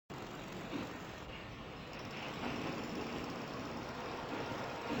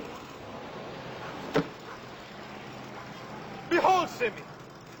Simi.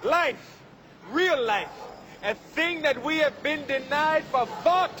 Life, real life, a thing that we have been denied for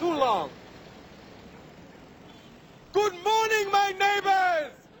far too long. Good morning, my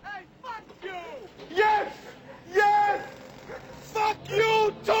neighbors! Hey, fuck you! Yes! Yes! Fuck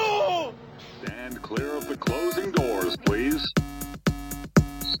you too! Stand clear of the closing doors, please.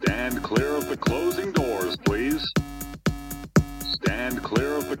 Stand clear of the closing doors, please. Stand clear of the closing doors, please. Stand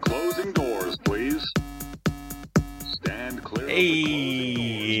clear of the closing doors, please.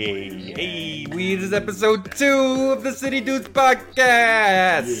 Hey, this is episode 2 of the City Dudes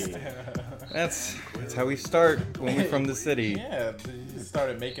podcast. That's how we start when we're from the city. Yeah, you just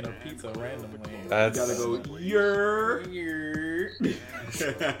started making a pizza randomly. That's Gotta go, yer.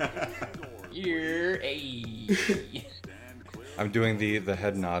 Hey. I'm doing the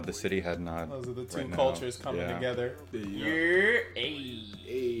head nod, the city head nod. Those are the two right now. cultures coming Yeah. together. There you go. Hey.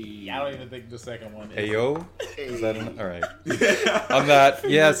 I don't even think the second one is. Ayo? Is that all right? On that,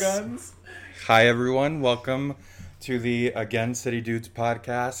 yes. Guns. Hi everyone, welcome to the Again City Dudes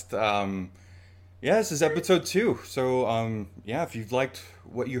podcast. This is episode 2. So if you've liked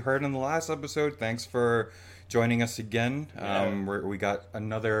what you heard in the last episode, thanks for joining us again. We got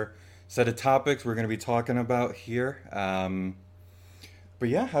another set of topics we're going to be talking about here. But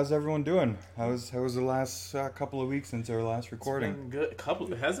yeah, how's everyone doing? How was the last couple of weeks since our last recording? It's been good.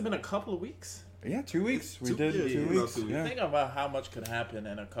 Has it been a couple of weeks? Yeah, 2 weeks. We did yeah, 2 yeah, weeks. about 2 Yeah. Think about how much could happen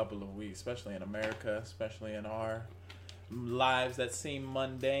in a couple of weeks, especially in America, especially in our lives that seem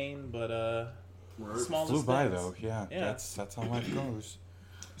mundane, but small. Flew by though. Yeah. That's how life goes.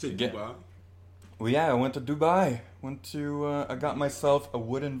 Say Yeah. Dubai. Well, yeah, I went to Dubai. I got myself a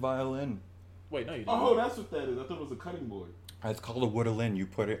wooden violin. Wait, no, you didn't. Oh, that's what that is. I thought it was a cutting board. It's called a woodolin. You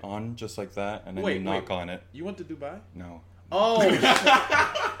put it on just like that, and then you knock on it. You went to Dubai? No. Oh,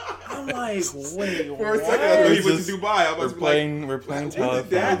 I'm like, wait, For a what? second, I thought he It's went just- to Dubai. I We're was playing when did telephone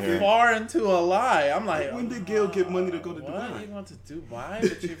that here. Far into a lie. I'm like, when did Gail get money to go to what? Dubai? You went to Dubai,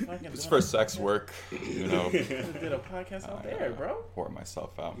 but you fucking It's doing for a- sex work, you know. you did a podcast out there, bro. Pour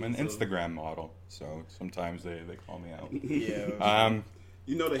myself out. I'm an Instagram model, so sometimes they call me out. Yeah.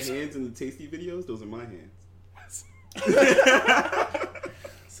 You know the hands in the tasty videos? Those are my hands.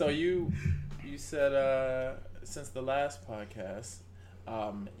 So you said since the last podcast,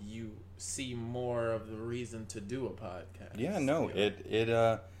 you see more of the reason to do a podcast. Yeah, no, it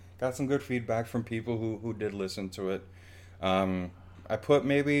got some good feedback from people who did listen to it. I put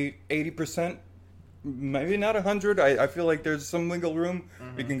maybe 80%, maybe not 100. I feel like there's some wiggle room.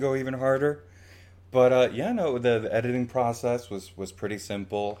 We can go even harder. But the editing process was pretty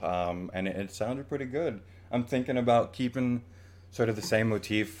simple, and it sounded pretty good. I'm thinking about keeping sort of the same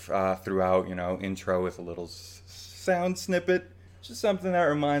motif throughout, intro with a little sound snippet. Just something that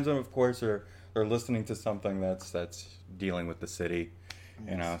reminds them, of course, or listening to something that's dealing with the city,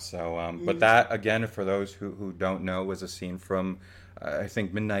 So, but that again, for those who don't know, was a scene from I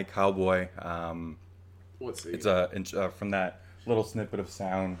think Midnight Cowboy. What's it? It's from that little snippet of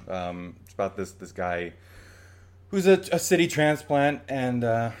sound. It's about this guy who's a city transplant, and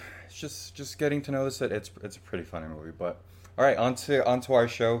it's just getting to know this. It's a pretty funny movie. But all right, onto our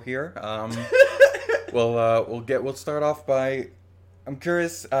show here. We'll start off by. I'm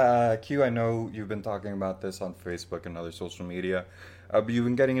curious, Q. I know you've been talking about this on Facebook and other social media, but you've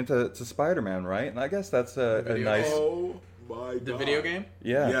been getting into Spider-Man, right? And I guess that's a nice. Oh my god. The video game?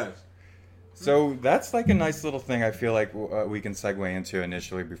 Yeah. Yes. So that's like a nice little thing. I feel like we can segue into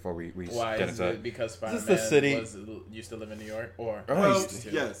initially before we Why get is into it? Because This Spider-Man is the city. used to live in New York, or Oh, Well, used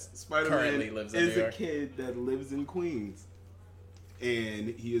to. yes. Currently Spider-Man lives in is New a York. kid that lives in Queens. And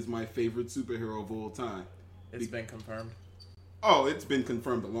he is my favorite superhero of all time. It's been confirmed. Oh, it's been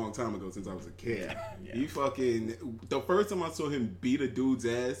confirmed a long time ago since I was a kid. Yeah. He the first time I saw him beat a dude's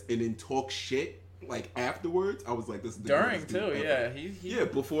ass and then talk shit, like afterwards, I was like, this is the During greatest dude too, ever. yeah. Yeah,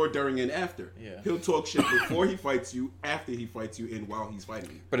 before, during, and after. Yeah. He'll talk shit before he fights you, after he fights you, and while he's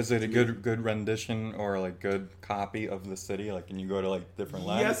fighting you. But is it a good rendition or like good copy of the city? Like, can you go to like different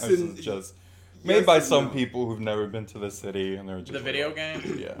lands? Yes, Or is and- it just yes made by and some no. people who've never been to the city and they're just The video game?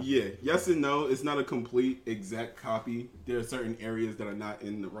 Yeah. Yeah, yes and no. It's not a complete exact copy. There are certain areas that are not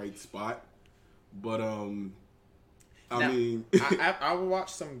in the right spot. But Now, mean, I will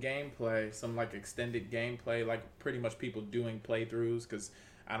watch some gameplay, some like extended gameplay, like pretty much people doing playthroughs, because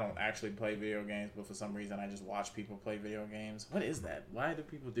I don't actually play video games, but for some reason I just watch people play video games. What is that? Why do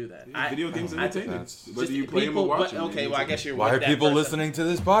people do that? video games entertaining. that's- Whether you play them or watch them. Okay, well I guess you're. Why are with that people person. listening to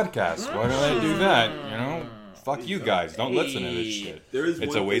this podcast? Why do I do that? You know, fuck you guys. Don't listen to this Hey. shit. There is It's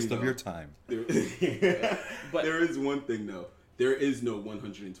one a waste thing, of though. your time. But- There is one thing though. There is no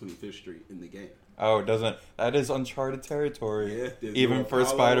 125th Street in the game. Oh, it doesn't. That is uncharted territory. Yeah, there's Even no for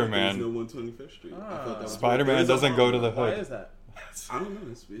Apollo, Spider-Man. There's no 125th Street. I thought that was Spider-Man weird. doesn't go to the Why hood. is that? I don't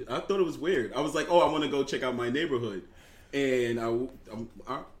know. It's weird. I thought it was weird. I was like, oh, I want to go check out my neighborhood, and I'm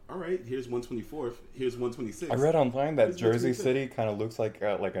all right. Here's 124th. Here's 126th. I read online that It's Jersey 125th. City kind of looks like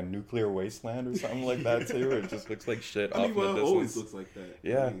a nuclear wasteland or something like that too. It just looks like shit I off mean, in well, the it always distance. looks like that.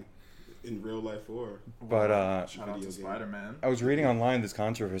 Yeah. I mean, in real life or But Shout out Video to game. Spider-Man. I was reading online this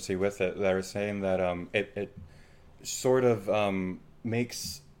controversy with it. They were saying that it sort of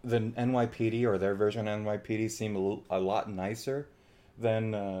makes the NYPD or their version of NYPD seem a lot nicer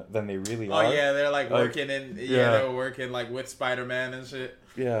than they really Oh are. yeah, they're like working yeah. they were working like with Spider-Man and shit.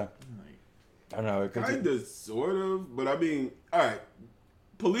 Yeah. I don't know. It could kind of, sort of. But I mean, all right.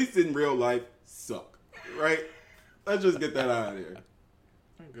 Police in real life suck, right? Let's just get that out of there.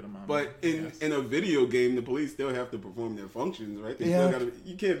 A good amount. But in a video game, the police still have to perform their functions, right? They Yeah. still gotta.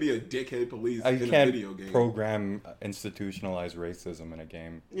 You can't be a dickhead police you in a can't video game. program institutionalized racism in a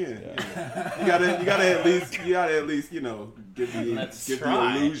game. Yeah. You gotta at least give the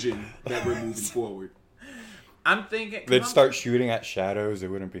try. illusion that we're moving forward. I'm thinking They'd start shooting at shadows. It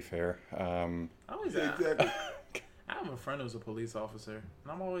wouldn't be fair. I always Exactly. I have a friend who's a police officer,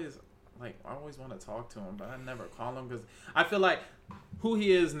 and I'm always like, I always want to talk to him, but I never call him because I feel like who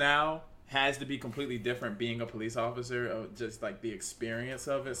he is now has to be completely different being a police officer, of just like the experience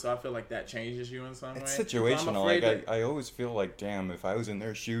of it. So I feel like that changes you in some It's way. So I'm situational. afraid Like that- I always feel like, damn, if I was in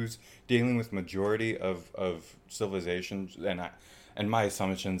their shoes, dealing with majority of civilizations, and my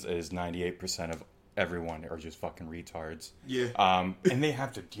assumptions is 98% of everyone are just fucking retards. Yeah. And they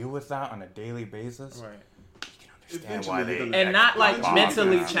have to deal with that on a daily basis. right. Understand why they And not like Eventually,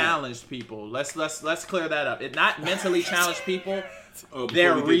 mentally yeah. challenged people. Let's clear that up. It not mentally challenged people. Before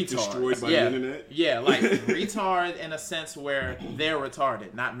They're we get retards. destroyed by yeah, the internet. yeah, like retard in a sense where they're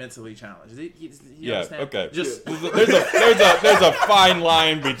retarded, not mentally challenged. You Yeah. understand? Okay. Just There's a fine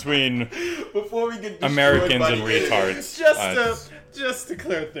line between Before we get destroyed Americans by and the internet. retards. just to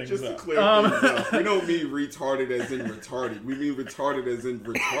clear things Just to up. clear things up, we don't mean retarded as in retarded. We mean retarded as in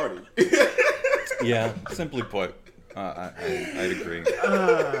retarded. Yeah. Simply put, I'd agree.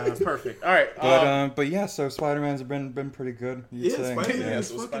 Perfect. All right. But yeah. So Spider-Man's been pretty good. you'd Yeah, say. Spider-Man Yeah. is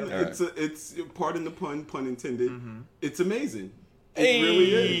so fucking. Spider-Man. It's pardon the pun intended. It's amazing. It Hey!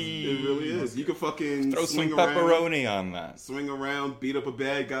 really is. It really is. You can fucking Throw swing some around, pepperoni on that. swing around, beat up a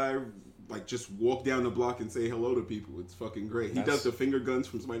bad guy, like just walk down the block and say hello to people. It's fucking great. He That's- does the finger guns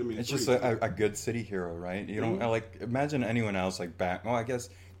from Spider-Man. It's 3. just a good city hero, right? You don't like imagine anyone else like Batman. Well, I guess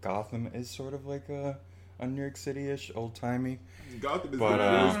Gotham is sort of like a New York City-ish, old timey. Gotham is But, the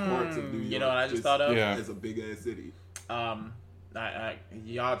worst parts of New York. you know what I just thought of? Yeah. As a big ass city.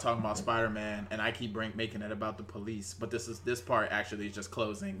 Y'all talking about Spider-Man, and I keep making it about the police, but this part actually is just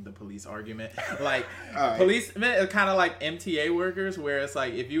closing the police argument. Like Alright. policemen are kind of like MTA workers, where it's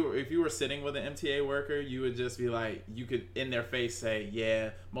like if you were sitting with an MTA worker, you would just be like, you could in their face say,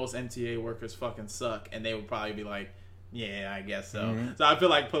 yeah, most MTA workers fucking suck, and they would probably be like, yeah, I guess so. So I feel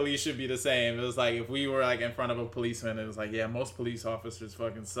like police should be the same. It was like if we were like in front of a policeman, it was like, yeah, most police officers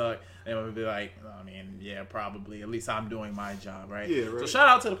fucking suck. And it would be like, I mean, yeah, probably. At least I'm doing my job, right? Yeah, right. So shout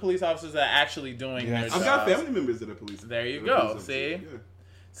out to the police officers that are actually doing Yeah. their I've jobs. got family members that are police. There you that are go, police officers. see? Yeah.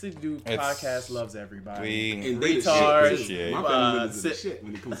 See, dude, It's- podcast loves everybody. We And they the Retards, shit. My family members are the sit- shit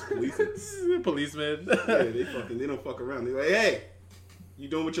when it comes to policing. Policemen. Yeah, they don't fuck around. They're like, hey, you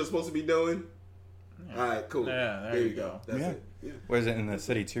doing what you're supposed to be doing? All right, cool. Yeah, there you go. That's Yeah. it. Yeah. Whereas in the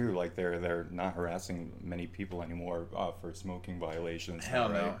city too, like they're not harassing many people anymore for smoking violations. Hell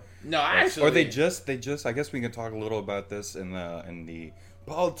right? no. No, actually. Or they just I guess we can talk a little about this in the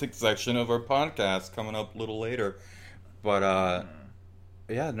politics section of our podcast coming up a little later. But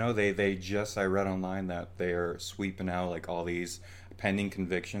yeah, no, they just I read online that they're sweeping out like all these pending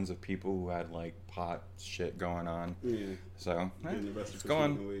convictions of people who had like pot shit going on. Yeah. So And the rest it's of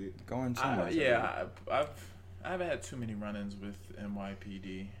going somewhere. yeah, I haven't had too many run-ins with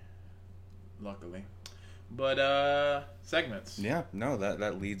NYPD, luckily. But segments. Yeah, no,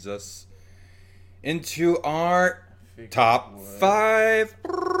 that leads us into our Figure top what- 5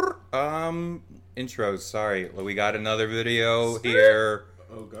 intros. Sorry, we got another video here.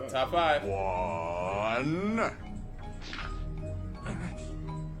 Oh god. Top 5. One.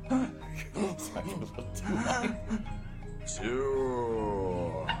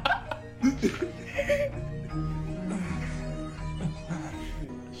 Two.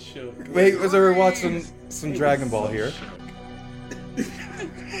 Shook. Wait, was ever watching some Dragon Ball here?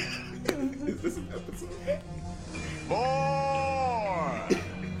 Is this an episode? Four.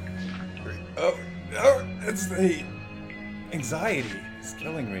 Oh, it's the Anxiety is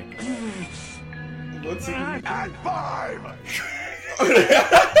killing me. What's it? At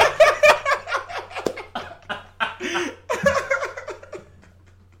 5.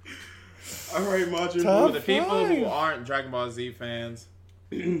 All right, Majin Top For the people who five. aren't Dragon Ball Z fans,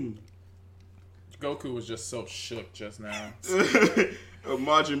 Goku was just so shook just now.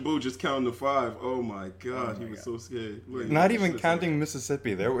 Majin Buu just counting to 5. Oh my god, he was so scared. Look, Not even shit's counting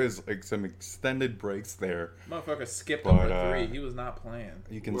Mississippi. There was like some extended breaks there. Motherfucker skipped But, over 3. He was not playing.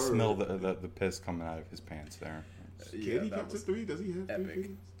 You can Word. smell the piss coming out of his pants there. Can he that count to was 3? Does he have 3 epic.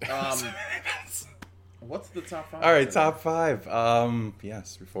 fingers? What's the top 5? All right, top 5.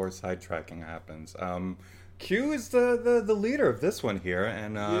 Yes, before sidetracking happens. Q is the leader of this one here,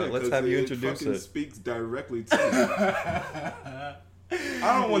 and let's 'cause have you it introduce fucking it. speaks directly to me.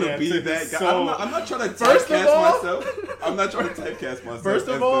 I don't want to be to that the guy. I'm not trying to First of typecast all- myself. I'm not trying to typecast myself First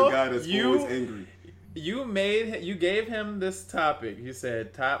of as all, the guy that's you- always angry. You gave him this topic. You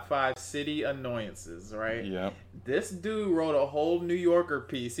said top 5 city annoyances, right? Yep. This dude wrote a whole New Yorker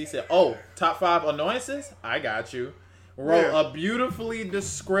piece. He said, "Oh, top 5 annoyances? I got you." Wrote Yeah. a beautifully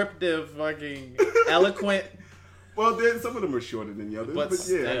descriptive, fucking eloquent. Well, some of them are shorter than the others, But but, yeah, I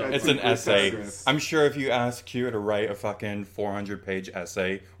still. got It's some an great essay. paragraphs. I'm sure if you ask Q to write a fucking 400-page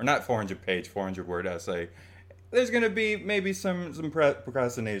essay, or not 400-page, 400-word essay, there's gonna be maybe some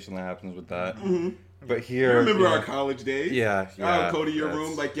procrastination that happens with that. But here, You remember yeah. our college days? Yeah, I yeah, would go to your that's-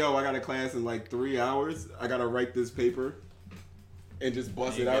 room like, yo, I got a class in like 3 hours. I gotta write this paper, and just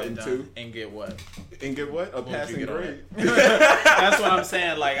bust it and out get in done. 2, And get what? and get what? A What'd you passing get on grade. That's what I'm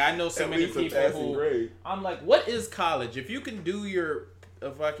saying. Like, I know so At many least a people passing who grade. I'm like, what is college? If you can do your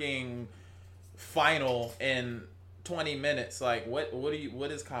fucking final in 20 minutes, like what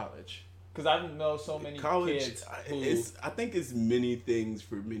is college? Because I know so many College, kids who I think it's many things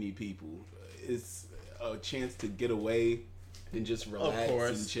for many people. It's a chance to get away and just relax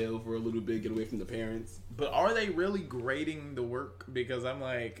course. and chill for a little bit, get away from the parents. but are they really grading the work? Because I'm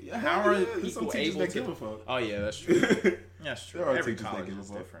like, Yeah, how are yeah, there's people some teachers able that to? give a fuck. Oh yeah, that's true. That's true. There are Every teachers that college give a is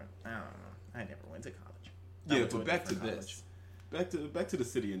fuck. different. I don't know. I never went to college. I Yeah, went to but a back to different this. Back to the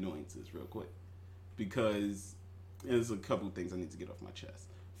city annoyances real quick. Because there's a couple things I need to get off my chest.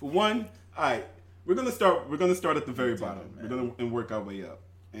 For one, alright, we're gonna start at the very bottom. man. We're gonna work our way up.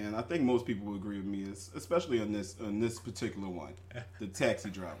 And I think most people will agree with me, especially on this particular one. The taxi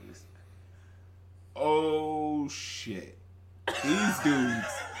drivers. Oh shit. These dudes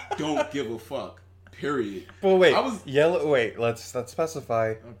don't give a fuck. Period. Well, wait. I was- yellow. Wait. Let's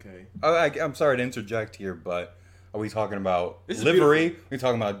specify. Okay. I'm sorry to interject here, but are we talking about This is livery? beautiful. Are we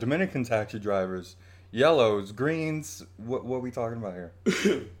talking about Dominican taxi drivers, yellows, greens? What are we talking about here?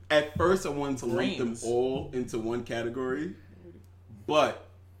 At first, I wanted to lump them Greens. all into one category, but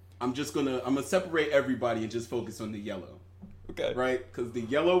I'm gonna separate everybody and just focus on the yellow, Okay. right? Because the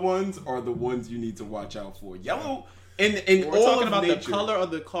yellow ones are the ones you need to watch out for. Yellow, in We're all talking of about nature, the color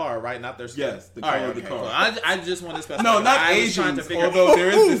of the car, right? Not their skin. Yes, the All color of the okay, car. cool. I just want to specify. No, not I was trying Asians. to figure Although there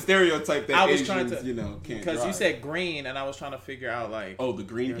is the stereotype that I was Asians, trying to, can't because you drive. said green, and I was trying to figure out like, oh, the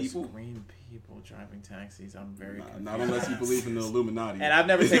green there's people. green people driving taxis. I'm very confused. Not unless you believe in the Illuminati. And I've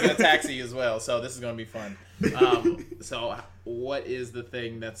never taken a taxi as well, so this is gonna be fun. So what is the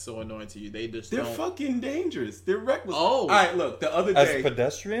thing that's so annoying to you? They just They're don't. fucking dangerous. They're reckless. Oh. all right. Look, the other As day, a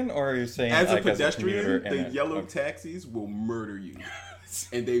pedestrian, or are you saying as a like, pedestrian, commuter in the it? yellow Okay. taxis will murder you,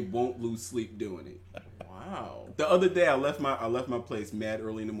 and they won't lose sleep doing it. Wow. The other day, I left my place mad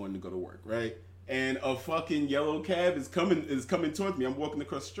early in the morning to go to work, right? And a fucking yellow cab is coming towards me. I'm walking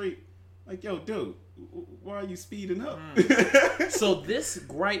across the street, like, yo, dude, why are you speeding up? So this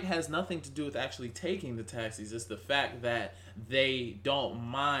gripe has nothing to do with actually taking the taxis. It's the fact that they don't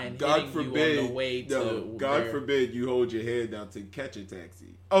mind God hitting forbid, you on the way to. no, God their- forbid you hold your head down to catch a taxi.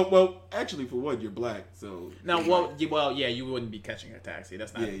 Oh well, actually, for one, you're black, so Now, well, yeah, you wouldn't be catching a taxi.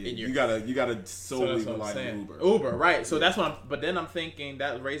 That's not yeah, yeah, in your. you gotta So solely that's what I'm rely on saying. Uber. Right? So that's what I'm. But then I'm thinking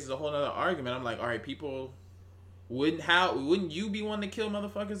that raises a whole other argument. I'm like, all right, people. Wouldn't you be one to kill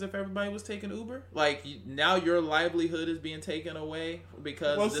motherfuckers if everybody was taking Uber? Like now your livelihood is being taken away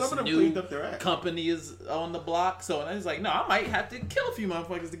because Well, this some of them new cleaned up their act. company is on the block. So I was like, no, I might have to kill a few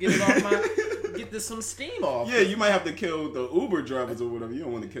motherfuckers to get it off my get this some steam off. Yeah, you might have to kill the Uber drivers or whatever. You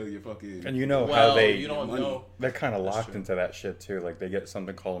don't want to kill your fucking. And you know Well, how they you don't money. know. they're kind of locked true. into that shit too. Like they get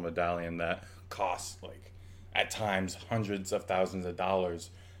something called a medallion that costs like at times hundreds of thousands of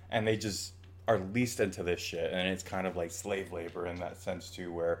dollars, and they just are leased into this shit, and it's kind of like slave labor in that sense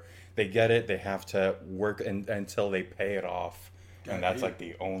too, where they get it, they have to work until they pay it off, and that's like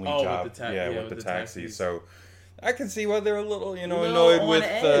the only Oh, with job. the yeah, yeah, with the with the taxi. taxis. So I can see why they're a little, Little annoyed on with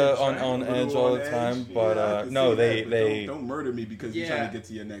edge, on right? on A little edge all on the edge. time. Yeah, But I can no, see they that, but they. don't murder me because you're Yeah. trying to get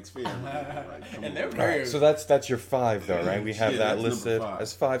to your next fair. Like, come And on. they're All very right, so that's your 5 though, right? We have Yeah, that that's number listed 5.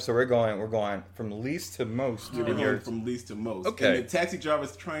 as 5. So we're going from least to most. You're in going your, from least to most. Okay. And the taxi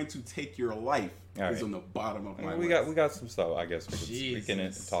driver's trying to take your life All is right. on the bottom of my we list. got some stuff. I guess we can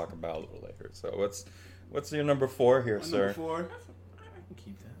Jesus. talk about a little later. So what's your number 4 here, My sir? number 4, I can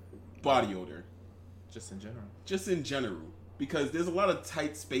keep that. body odor. Just in general. Just in general. Because there's a lot of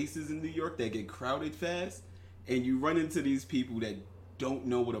tight spaces in New York that get crowded fast, and you run into these people that don't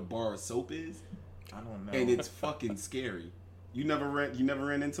know what a bar of soap is, I don't know. and it's fucking scary. You never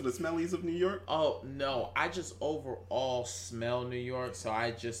ran into the smellies of New York? Oh no, I just overall smell New York, so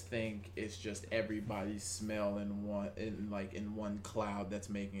I just think it's just everybody's smell in one cloud that's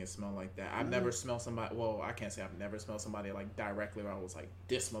making it smell like that. I've never smelled somebody. Well, I can't say I've never smelled somebody like directly where I was like,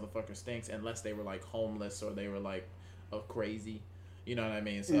 this motherfucker stinks, unless they were like homeless or they were like crazy. You know what I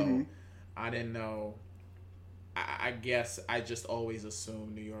mean? So I didn't know. I guess I just always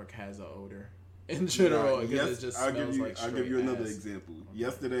assume New York has an odor in general because Yes, it just I'll smells give you, like I'll give you straight another ass. example.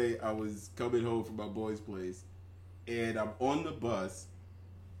 Yesterday, I was coming home from my boy's place, and I'm on the bus,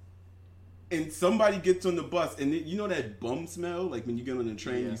 and somebody gets on the bus, and you know that bum smell? Like when you get on the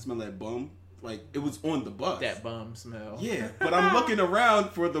train, Yeah. you smell that bum? Like, it was on the bus. That bum smell. Yeah, but I'm looking around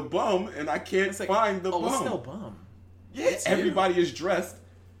for the bum, and I can't It's like, find the oh, bum. it's no bum. Yeah, It's you. everybody is dressed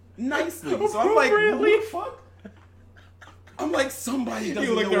nicely. So I'm like, what the fuck? I'm like, somebody doesn't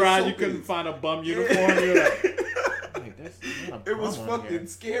You looked know what around, soap you couldn't is. find a bum uniform. You're like, wait, there's not a It was bum on fucking here.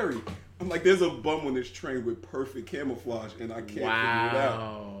 scary. I'm like, there's a bum on this train with perfect camouflage, and I can't figure it out.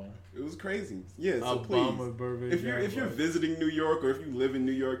 Wow. It was crazy. Yeah, so A please, bum with perfect if you're camouflage. visiting New York or if you live in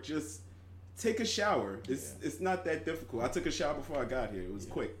New York, just take a shower. It's not that difficult. I took a shower before I got here. It was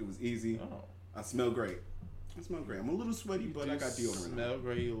quick. It was easy. Oh. I smell great. I'm a little sweaty, but I got deodorant. on. Smell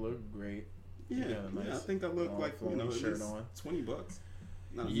great. You look great. Yeah, Yeah, I nice think I look long like flowing at shirt least on. $20.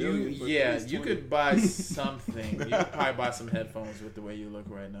 Not a million, but at Yeah, least you 20. could buy something. You could probably buy some headphones with the way you look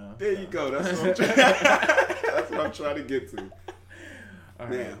right now. There you go. That's what I'm trying. That's what I'm trying to get to. All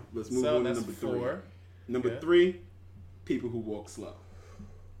Now, right. let's move So on to that's number 3. 4. Number Good. 3, people who walk slow.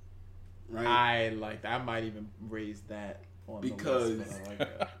 Right? I might even raise that on Because- the list. But I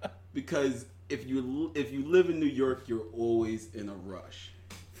like that. Because if you live in New York, you're always in a rush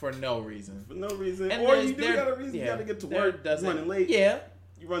For no reason. for no reason, And or there's- you do there- got a reason. yeah, you got to get to there work. doesn't- You're running late. Yeah.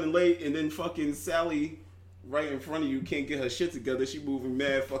 You running late, and then fucking Sally, right in front of you, can't get her shit together. She moving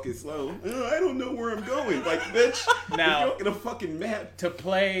mad fucking slow. I don't know where I'm going. Like, bitch, Now- if you look at a fucking map. To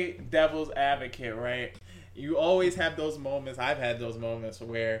play devil's advocate, right? You always have those moments. I've had those moments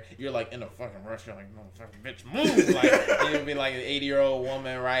where you're like in a fucking rush. You're like, no, fucking bitch, move! Like, and it'll be like an 80-year-old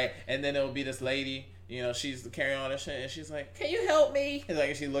woman, right? And then it'll be this lady. You know, she's carrying on and shit, and she's like, "Can you help me?" And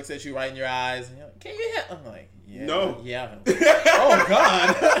like, she looks at you right in your eyes, and you're like, "Can you help?" I'm like, "Yeah, No. yeah." Oh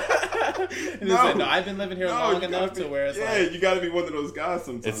God! And No. it's like, no, I've been living here long you enough gotta to be- where it's yeah, like, you gotta be one of those guys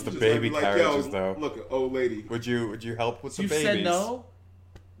sometimes. It's the Just gotta baby be like, carriages, yo, though. Look, old lady. Would you help with the you babies? said no.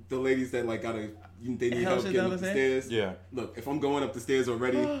 The ladies that like they need Hell, help shit getting down up the the stairs. Yeah. Look, if I'm going up the stairs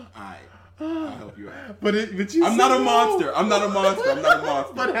already, I'll help you out. But you. I'm not a monster. I'm not a monster. I'm not a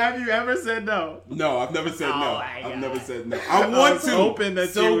monster. But have you ever said no? No, I've never said no. my I've God. never said no. I want was to. hoping that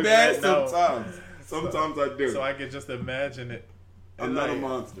you so would bad say no. sometimes. Sometimes I do. So I could just imagine it. I'm not a Like,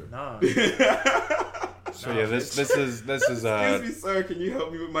 monster. Nah. So yeah, this is Excuse me, sir. Can you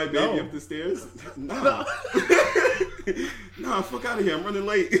help me with my baby No. up the stairs? Nah. Nah, fuck out of here. I'm running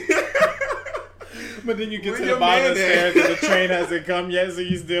late. But then you get Where to your the bottom of the man at? stairs and the train hasn't come yet, so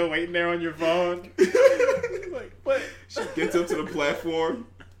you still waiting there on your phone. Like, what? She gets up to the platform.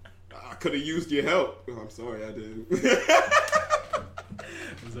 I could have used your help. Oh, I'm sorry, I didn't.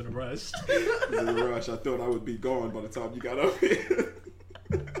 I was in a rush. I was in a rush. I thought I would be gone by the time you got up here.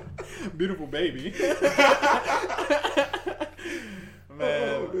 Beautiful baby. Man,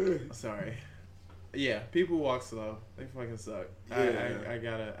 Oh, man. sorry. Yeah, people who walk slow. They fucking suck. Yeah. I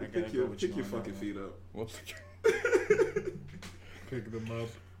gotta Pick go your, with you pick your on that fucking one. feet up. Well, Pick them up.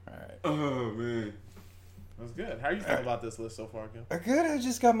 all right. Oh man. That's good. How are you feeling about this list so far, Gil? Good. I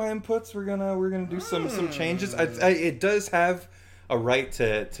just got my inputs. We're gonna do some changes. It does have a right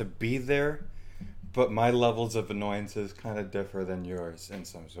to be there, but my levels of annoyances kind of differ than yours in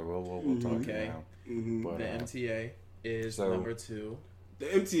some. So we'll talk Okay. now. Mm-hmm. But, The MTA is so- number 2. The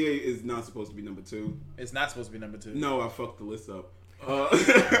MTA is not supposed to be number 2. It's not supposed to be number 2. No, I fucked the list up.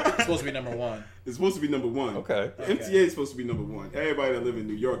 It's supposed to be number 1. It's supposed to be number 1. Okay. The MTA is supposed to be number 1. Everybody that live in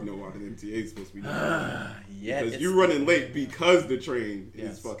New York know why the MTA is supposed to be number 1. Yeah, Because it's- you're running late because the train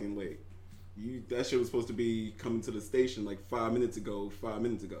Yes. is fucking late. That shit was supposed to be coming to the station like 5 minutes ago.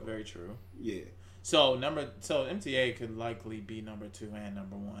 Very true. Yeah. So MTA could likely be number 2 and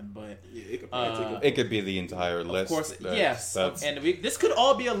number 1, but Yeah, it could probably take It could be the entire list. of course, That's- yes. that's- And this could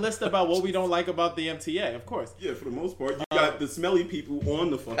all be a list about what we don't like about the MTA, of course. Yeah, for the most part, you got the smelly people on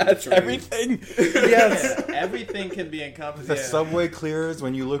the fucking That's train. everything. Yes. Yeah, everything can be encompassed. The Yeah. subway clears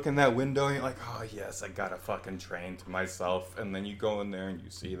when you look in that window and you're like, oh yes, I got a fucking train to myself. And then you go in there and you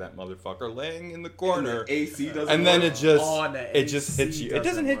see that motherfucker laying in the And corner. the AC doesn't And then work. it just Oh, the it just hits AC you. It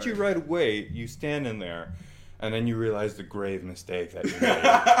doesn't hit doesn't you work. right away. You stand in there, and then you realize the grave mistake that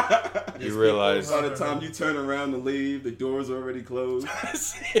you made. You realize By the time you turn around to leave, the door's already closed.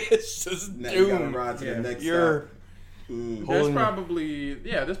 it's just Now you gotta doomed. ride to Yeah. the next You're stop. There's holding- probably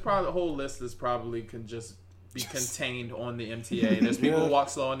the whole list is probably can just be contained on the MTA. There's people Yeah. who walk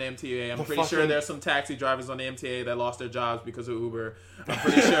slow on the MTA. I'm The pretty sure fucking- there's some taxi drivers on the MTA that lost their jobs because of Uber. I'm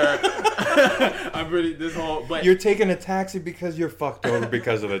pretty sure. But You're taking a taxi because you're fucked over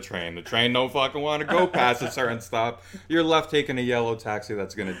because of the train. The train don't fucking want to go past a certain stop. You're left taking a yellow taxi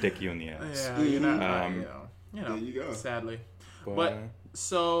that's gonna dick you in the ass. yeah, you're not, There you go. sadly. But- But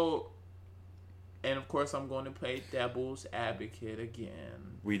so, and of course, I'm going to play devil's advocate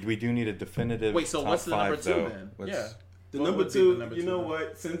again. We do need a definitive. Wait, so top what's the number 5, 2 though. then? Let's- Yeah. The What number would be two, the number you two know then?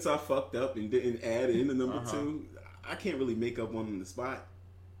 what? Since I fucked up and didn't add in the number 2, I can't really make up one on the spot.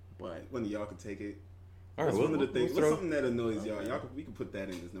 But One of y'all could take it. All right, That's one of the things. we'll What's throw- something that annoys y'all? We can put that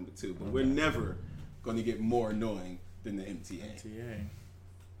in as number 2, but we're never going to get more annoying than the MTA. MTA.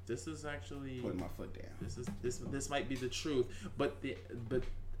 This is actually Putting my foot down. this might be the truth, but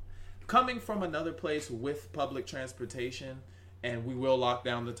coming from another place with public transportation, and we will lock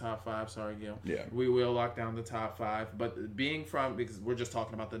down the top 5. Sorry, Gil. Yeah. We will lock down the top 5, but because we're just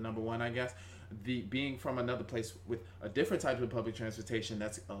talking about the number 1, I guess. Being from another place with a different type of public transportation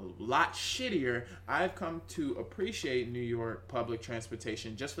that's a lot shittier, I've come to appreciate New York public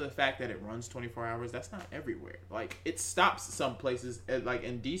transportation just for the fact that it runs 24 hours. That's not everywhere. Like, it stops some places. Like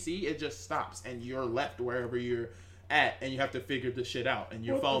in DC, it just stops and you're left wherever you're at and you have to figure the shit out and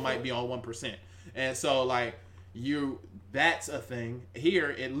your phone might be on 1%. And so like that's a thing.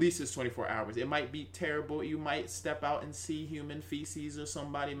 Here, at least it's 24 hours. It might be terrible. You might step out and see human feces or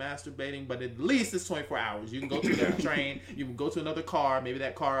somebody masturbating, but at least it's 24 hours. You can go to the train. You can go to another car. Maybe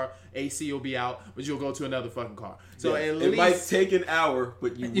that car AC will be out, but you'll go to another fucking car. So Yeah, at it least might take an hour,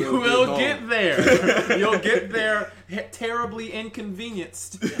 but you you will, will get, get there. You'll get there terribly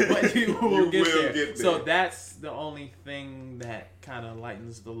inconvenienced, but you will get there. So that's the only thing that kind of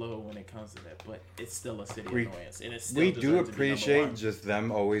lightens the load when it comes to that. But it's still a city annoyance, and it's still We do deserves to be number appreciate one. just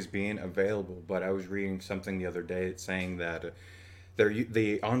them always being available, but I was reading something the other day saying that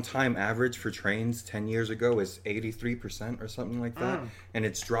the on-time average for trains 10 years ago is 83% or something like that, and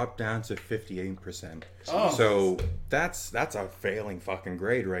it's dropped down to 58%. Oh. So that's a failing fucking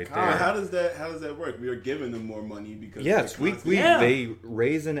grade right there. How does that work? We are giving them more money because Yes, they're we constantly- they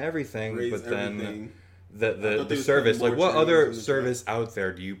raise in everything, Raise but then everything. I the thought they was service, putting like more what trains other on the service out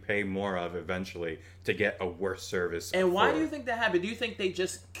there do you pay more of eventually to get a worse service? And why for? do you think that happened? Do you think they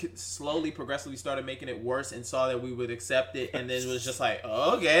just slowly, progressively started making it worse and saw that we would accept it, and then was just like,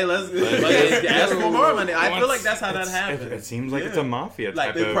 oh, okay, let's ask for more money? I feel like that's how that happened. It seems like it's a mafia Like,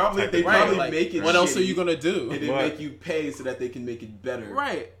 type They of probably type they of Right, probably like, make it. what else are shitty, you gonna do? And they What? make you pay so that they can make it better.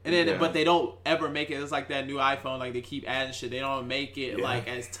 Right, and then Yeah. but they don't ever make it. It's like that new iPhone, like they keep adding shit. They don't make it Yeah. like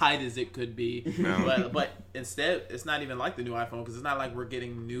as tight as it could be. No. But instead, it's not even like the new iPhone because it's not like we're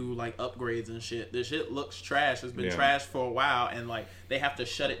getting new like upgrades and shit. The shit looks trash. It's been Yeah. trash for a while, and like they have to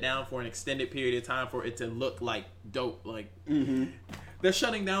shut it down for an extended period of time for it to look like dope. Like they're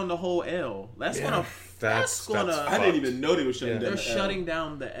shutting down the whole L. That's Yeah. gonna. That's gonna. I didn't even know they were shutting Yeah. down. They're the L. shutting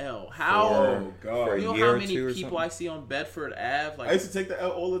down the L. How? Oh god! For a You know year how or many two or people something? I see on Bedford Ave? Like I used to take the L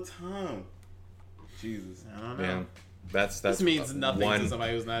all the time. Jesus. I don't know. Yeah, that's This means nothing one. to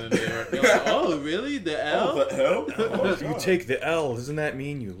somebody who's not in New York. They're like, oh, really? The L? Oh, the hell? Oh, If you God. take the L, doesn't that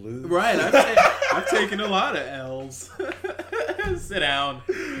mean you lose? Right. I've taken a lot of L's. Sit down.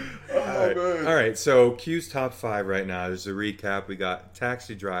 Oh, man. All right, so Q's top 5 right now. There's a recap. We got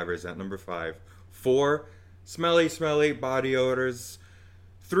taxi drivers at number 5. 4, smelly body odors.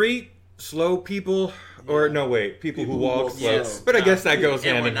 3, slow people. Or no, wait, people who walk slow. Yes. But I guess that goes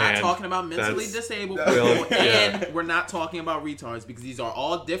And hand we're in not hand. talking about mentally That's- disabled Well, people, yeah. and we're not talking about retards because these are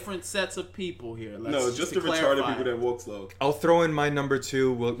all different sets of people here. Let's No, just the to retarded clarify. people that walk slow. I'll throw in my number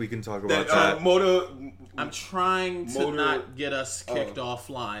 2. We can talk about That that. motor. I'm trying to Motor- not get us kicked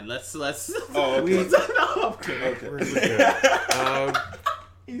offline. Let's. Oh, okay. No, okay. Okay.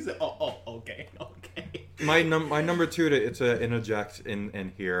 He said, "Oh, okay." My number 2 to interject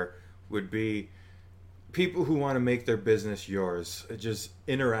in here would be people who want to make their business yours. Just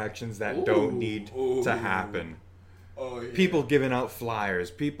interactions that don't need to happen. Oh, yeah. People giving out flyers.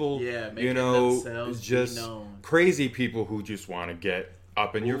 People, making themselves be just known. crazy people who just want to get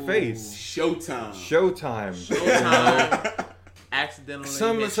up in your face. Showtime. Showtime. Accidentally.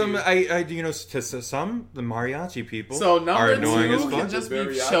 Some, hit you. to some, the mariachi people So are number annoying as 2 fuck. can just be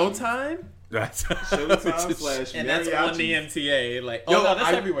Mariachi. Showtime. That's Showtime / And that's on the mariachis. MTA. Like, Yo, that's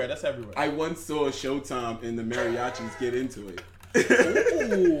I- everywhere. That's everywhere. I once saw Showtime and the mariachis get into it.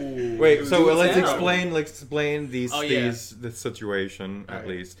 Ooh. Wait, so Dude, let's terrible. explain these the situation at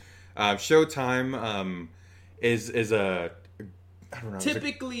least. Showtime is a I don't know.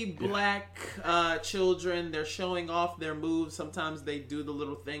 Typically, black children, they're showing off their moves. Sometimes they do the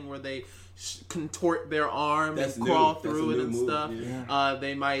little thing where they contort their arm That's and new. crawl That's a through it new and move, stuff. yeah.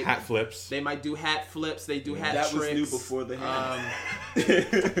 They might hat flips. They might do hat flips. They do hat That tricks. was new before the hand.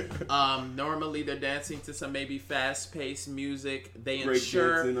 Normally, they're dancing to some maybe fast-paced music. They Break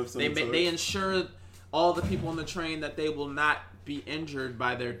ensure dancing of some sort. they ensure all the people on the train that they will not be injured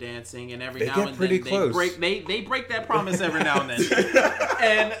by their dancing, and every They now get and pretty then close. they break that promise every now and then,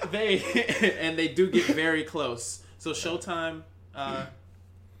 and they do get very close. So Showtime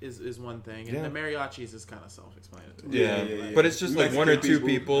is one thing, and Yeah. the mariachis is kind of self-explanatory. Yeah. But it's just like one or two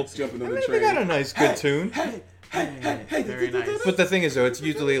people. jumping I on mean, the they train. got a nice, good tune. Very nice. But the thing is, though, it's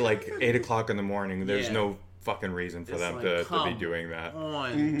usually like 8 o'clock in the morning. There's Yeah. no fucking reason for It's them like, to be come doing that.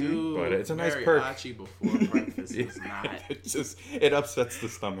 on, Mm-hmm. dude. But it's a nice perk. Mariachi before breakfast is not. It upsets the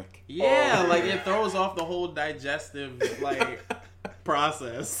stomach. Yeah, like it throws off the whole digestive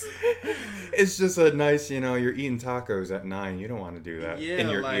process. It's just a nice, you're eating tacos at 9. You don't want to do that Yeah, in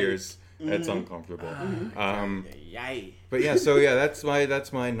your like- ears. It's uncomfortable. Yay. But yeah, that's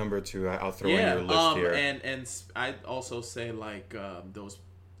my number 2. I'll throw in your list here. And I also say like those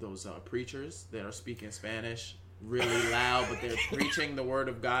preachers that are speaking Spanish really loud, but they're preaching the word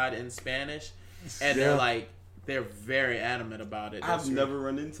of God in Spanish, and they're very adamant about it. I've never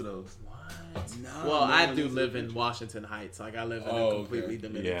run into those. What? No, Well, no, I no, do no, live no. in Washington Heights. Like I live in a Oh, completely okay.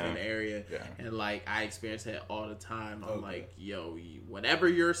 Dominican Yeah. area, Yeah. and like I experience it all the time. I'm Okay. like, yo, whatever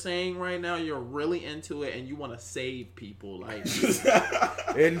you're saying right now, you're really into it, and you want to save people. Like,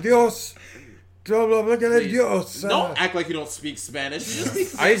 El Dios. El please, Dios. don't act like you don't speak Spanish. You just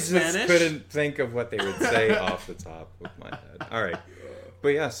speak I just Spanish. couldn't think of what they would say off the top of my head. All right. But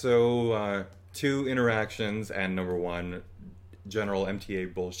yeah, so 2 interactions and number 1, general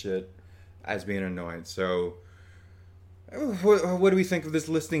MTA bullshit as being annoying. So what do we think of this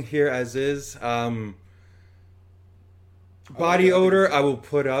listing here as is? Body odor, I will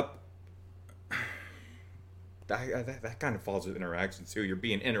put up. That kind of falls with interactions too. You're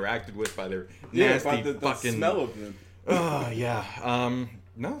being interacted with by their nasty by the fucking smell of them. Oh yeah.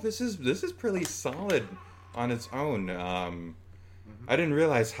 No, this is pretty solid on its own. I didn't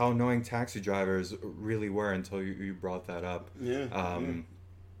realize how annoying taxi drivers really were until you brought that up. Yeah.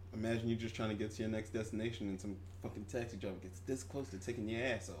 Imagine you just trying to get to your next destination and some fucking taxi driver gets this close to taking your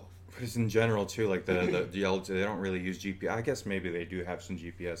ass off. But it's in general too, like the they don't really use GPS. I guess maybe they do have some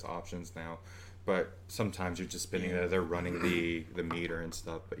GPS options now, but sometimes you're just spinning there. They're running the meter and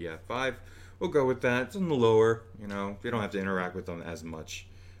stuff. But yeah, 5. We'll go with that. It's on the lower. You don't have to interact with them as much.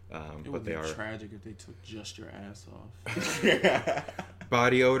 It But would they be are tragic if they took just your ass off.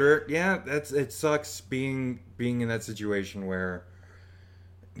 body odor. Yeah, it sucks being in that situation where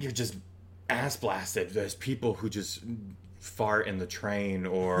you're just ass blasted. There's people who just fart in the train,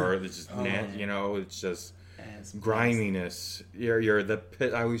 or it's just it's just Ass griminess. You're the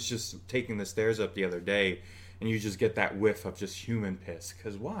pit. I was just taking the stairs up the other day, and you just get that whiff of just human piss.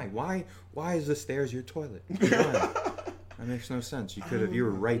 Because why is the stairs your toilet? Why? That makes no sense. You were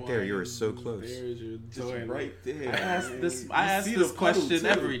right there. You were so close. There's your Just toilet. right there. I ask man. this. You I ask see this the puddle, question too.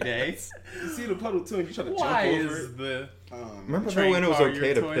 every day. You see the puddle too, and you try to Why jump over is it. the Remember train when it was car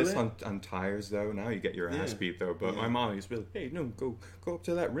okay your to piss toilet? on tires though? Now you get your ass Yeah. beat though. But Yeah. my mom used to be like, "Hey, no, go up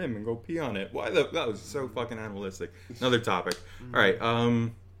to that rim and go pee on it." That was so fucking animalistic. Another topic. All right.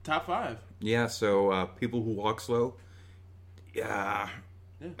 top 5? Yeah. So people who walk slow. Yeah.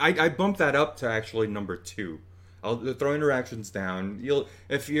 I bumped that up to actually number 2. I'll throw interactions down.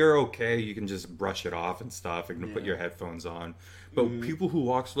 If you're okay, you can just brush it off and stuff, and put your headphones on. But people who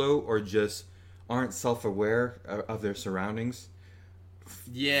walk slow or just aren't self-aware of their surroundings.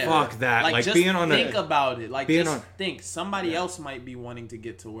 Yeah. Fuck that. Like, just being on think about it. Like, being just on- think. Somebody else might be wanting to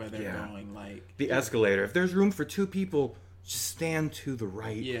get to where they're Yeah. going. Like, The escalator. If there's room for 2 people, just stand to the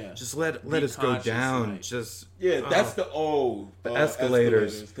right. Yeah. Just let Be us go conscious, down. like- Just Yeah, that's the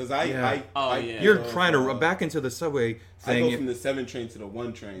escalators. Because Yeah. You're you're trying to back into the subway I go thing. from the 7 train to the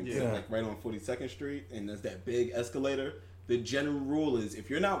 1 train, so Yeah. like right on 42nd Street, and there's that big escalator. The general rule is if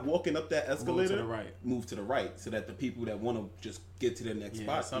you're not walking up that escalator, move to the right, so that the people that want to just get to their next Yeah,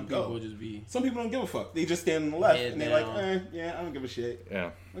 spot some can people go. just be Some people don't give a fuck. They just stand on the left, Head and they're down. like, yeah, I don't give a shit. Yeah.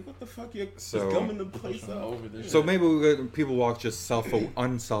 Like, what the fuck? You're So- just gumming the place up. over this. So maybe people walk just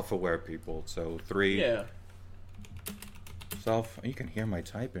unself-aware people. So 3 yeah. self. You can hear my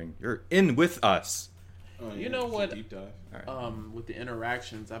typing. You're in with us. Oh, You yeah, know it's a what? Deep dive. With the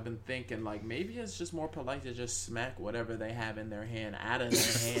interactions, I've been thinking like maybe it's just more polite to just smack whatever they have in their hand out of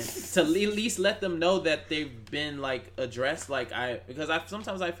their hand to at least let them know that they've been like addressed. Because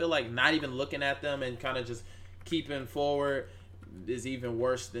sometimes I feel like not even looking at them and kind of just keeping forward is even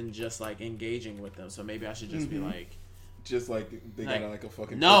worse than just like engaging with them. So maybe I should just be like, Just like they Like, got like a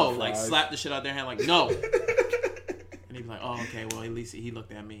fucking no, french like fries. slap the shit out their hand, like no. And he'd be like, oh, okay, well at least he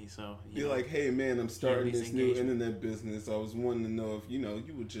looked at me, so Be you know. like, hey man, I'm starting least this new engage. internet business. I was wanting to know if you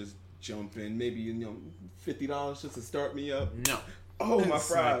would just jump in, maybe $50 just to start me up. No. Oh my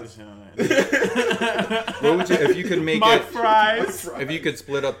Smack the fries! shit out of that. What would you if you could make My it? fries. If you could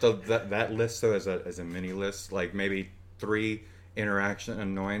split up that list though as a mini list, like maybe 3 interaction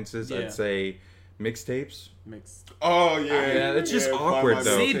annoyances, Yeah. I'd say mixtapes. Mixed. Oh yeah, Yeah, it's just find awkward, my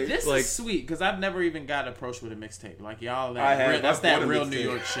though. See, mixtape. this Like- is sweet because I've never even got approached with a mixtape. Like y'all, I have. that's I that bought a real New mixtape.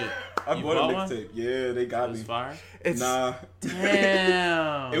 York shit. I You bought a one? mixtape. Yeah, they got It was me. fire. It's Nah,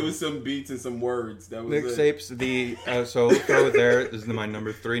 Damn. it was some beats and some words. That was it. mixtapes. So I'll throw it there. This is my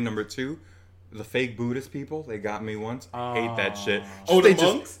number 3. Number 2, the fake Buddhist people. They got me once. I hate that shit. Oh, the They just-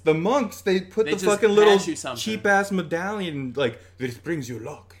 monks? The monks. They put They the just fucking little pass you something. cheap ass medallion. Like, this brings you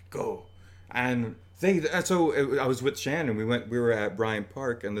luck. Go. And I was with Shannon. We were at Bryant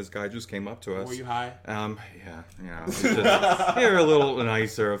Park, and this guy just came up to us. Were you high? Yeah. It's just, they were a little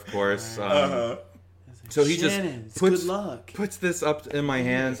nicer, of course. So he Shannon, just it's puts good luck. puts this up in my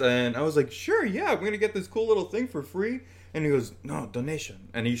hands, and I was like, "Sure, yeah, I'm gonna get this cool little thing for free." And he goes, "No, donation."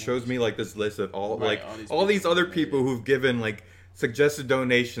 And he shows me like this list of all Right, all these people other who people who've given like suggested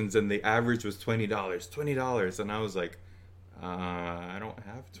donations, and the average was $20, and I was like, I don't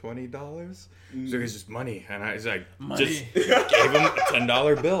have $20. So it's just money, and I was like, Money. just gave him a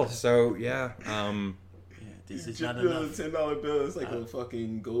 $10 bill. So yeah, This is Just not a enough. $10 bill. It's like a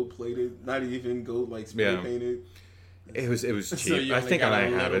fucking gold plated, not even gold, like spray Yeah. painted. it was cheap. So you I only think got I a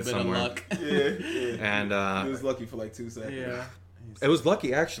have little it bit of somewhere. luck. Yeah. And He was lucky for like 2 seconds. Yeah. it was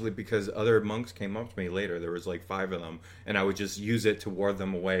lucky actually because other monks came up to me later. There was like 5 of them, and I would just use it to ward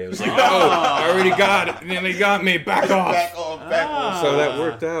them away. It was like, oh, I already got it, and they got me. Back off. Back off, back off. So that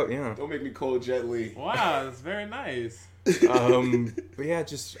worked out, yeah. Don't make me call Jet Li. Wow, that's very nice. But yeah,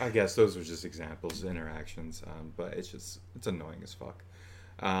 just I guess those were just examples, interactions. But it's annoying as fuck.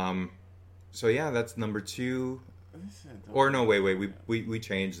 So yeah, that's number 2. Or no, wait, we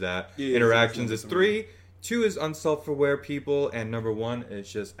changed that. Yeah, Interactions it's is 3. 2 is unself-aware people, and number 1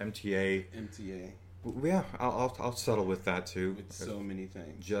 is just MTA. MTA. Yeah, I'll settle with that too. With so many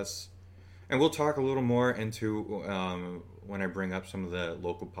things. And we'll talk a little more into when I bring up some of the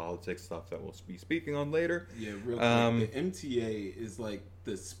local politics stuff that we'll be speaking on later. Yeah, real quick. The MTA is like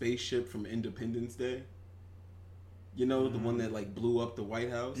the spaceship from Independence Day. You know, the one that like blew up the White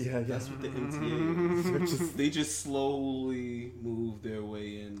House? Yeah. That's what the MTA is. They just slowly move their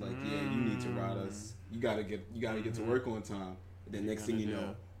way in. Like, yeah, you need to ride us. You gotta get to work on time. And then next thing you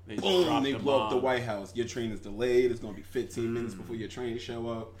know, They just boom, dropped they the blow up the bomb. White House. Your train is delayed. It's gonna be 15 minutes before your train show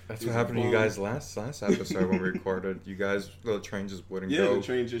up. That's There's what a happened to you bomb. guys last episode when we recorded. You guys, the train just wouldn't Yeah, go the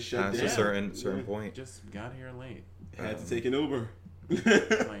train just shut past down. a certain Yeah. point. Just got here late. Had to take an Uber.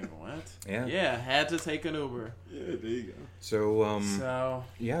 Like what? Yeah. Yeah, had to take an Uber. Yeah, there you go. So So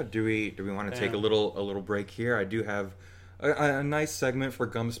yeah, do we want to take a Yeah. little break here? I do have a nice segment for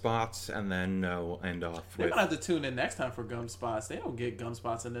gum spots, and then we'll end off they're with gonna have to tune in next time for gum spots. They don't get gum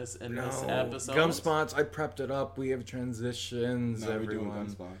spots in this episode. gum spots. I prepped it up. We have transitions. No, we're doing everyone. gum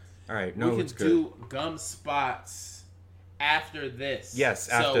spots. All right, no, we it's can good. do gum spots after this. Yes,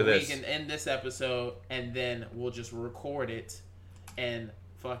 after this. So we can end this episode and then we'll just record it and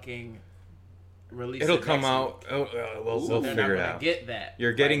fucking release It'll it come next out. week. We'll So they're figure it not gonna out. get that.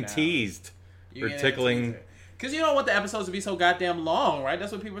 You're getting right now. teased. You're We're getting tickling. Because you don't want the episodes to be so goddamn long, right?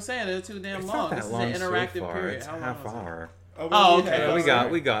 That's what people are saying. They're too damn It's long. not This that long is an interactive so far. period. It's How long half was it? hour. Oh, okay. Yeah,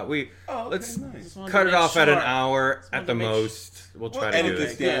 we Let's nice. cut it off at an Sure. hour at the make most. We'll try to edit do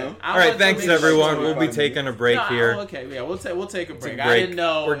this it. down. All right, thanks everyone. We'll be 25 taking a break here. Okay, yeah, we'll take a break. I break. didn't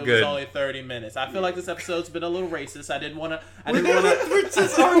know We're it good. was only 30 minutes. I feel like this episode's been a little racist. I didn't want to. We're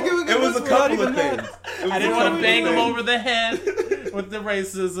just arguing. It was a about couple not of even things. that. I didn't want to bang them over the head with the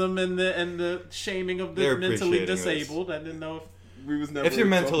racism and the shaming of the They're mentally appreciating this. disabled. I didn't know if We was never If you're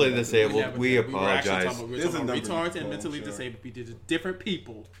mentally talking about disabled, never we did. were actually apologize. talking, we were There's talking a about number retarded and of mentally people, sure. disabled people. Different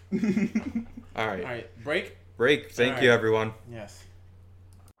people. All right. All right, break. Break. Thank All you, right. everyone. Yes.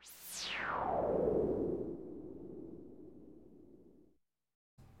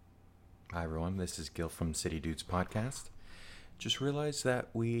 Hi, everyone. This is Gil from City Dudes Podcast. Just realized that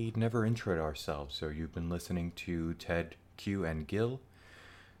we never introed ourselves, so you've been listening to Ted, Q, and Gil.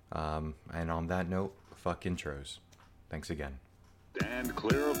 And on that note, fuck intros. Thanks again. Stand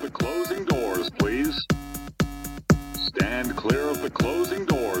clear of the closing doors, please. Stand clear of the closing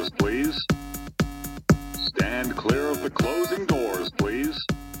doors, please. Stand clear of the closing doors, please.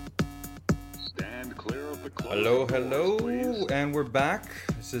 Stand clear of the closing Hello, doors, please. and we're back.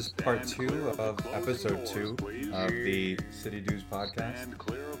 This is part 2 of episode 2 of the City Dudes Podcast. Stand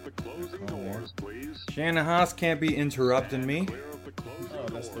clear of the closing doors, please. Shannon Haas can't be interrupting me. Clear of the closing Oh,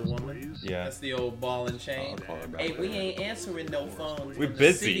 that's the doors, woman. please. Yeah. That's the old ball and chain. I'll call her back Hey, later. we ain't answering no phones. We from the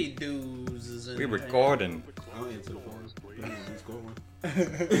busy. City dudes. is in We're town. recording. I'll answer the phone. Let's go on.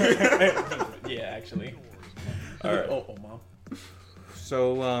 Yeah, actually. All right. Oh, mom.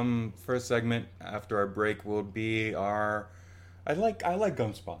 So, first segment after our break will be our. I like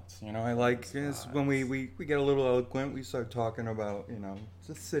gum spots. You know, I like is when we get a little eloquent. We start talking about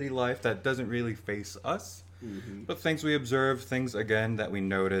just city life that doesn't really face us, but things we observe, things again that we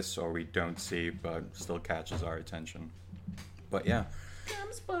notice or we don't see, but still catches our attention. But yeah,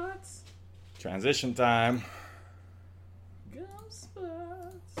 Gum spots. transition time. Gum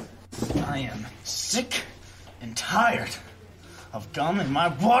spots. I am sick and tired of gum in my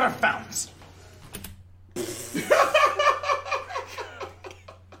water fountains.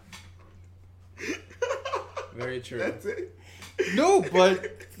 Very true. That's it. No,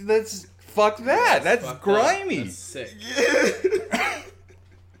 but that's fuck that. That's Fucked up. grimy. That's sick.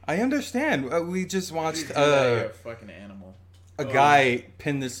 I understand. We just watched You're a fucking animal. a guy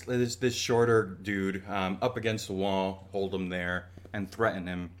pin this shorter dude up against the wall, hold him there, and threaten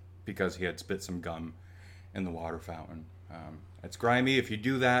him because he had spit some gum in the water fountain. It's grimy. If you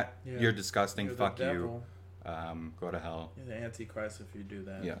do that, Yeah. you're disgusting. You're the Fuck you. devil. Go to hell. You're the Antichrist if you do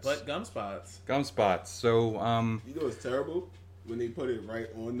that. Yes. But gum spots. Gum spots. So You know what's terrible? When they put it right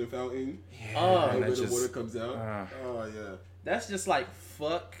on the fountain, Oh, right and where it's the just- water comes out. Oh yeah, that's just like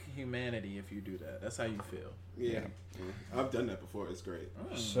fuck humanity if you do that. That's how you feel. yeah. I've done that before. It's great.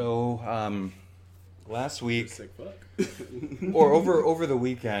 so last week Sick fuck. or over the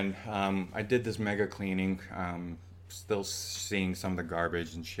weekend, I did this mega cleaning. Still seeing some of the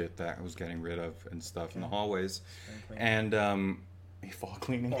garbage and shit that I was getting rid of and stuff in the hallways, and fall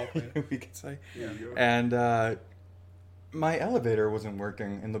cleaning, Fall cleaning. we could say. Yeah. And my elevator wasn't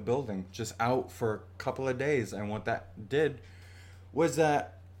working in the building, just out for a couple of days. And what that did was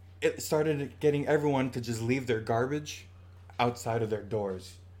that it started getting everyone to just leave their garbage outside of their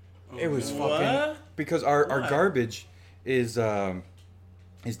doors. It was What? fucking because our Why? garbage is down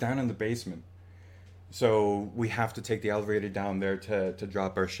in the basement. So we have to take the elevator down there to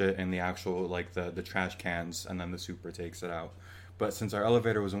drop our shit in the actual like the trash cans, and then the super takes it out. But since our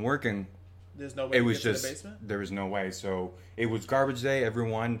elevator wasn't working, There's no way it to was get to just the basement? there was no way. So it was garbage day.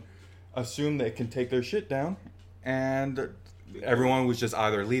 Everyone assumed they can take their shit down, and everyone was just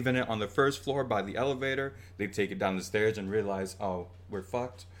either leaving it on the first floor by the elevator. They'd take it down the stairs and realize, oh, we're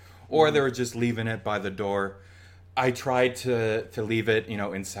fucked, or they were just leaving it by the door. I tried to leave it,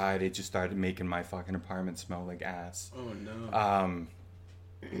 inside. It just started making my fucking apartment smell like ass. Oh no.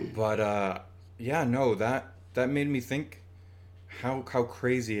 But yeah, no, that made me think how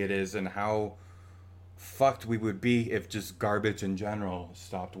crazy it is and how fucked we would be if just garbage in general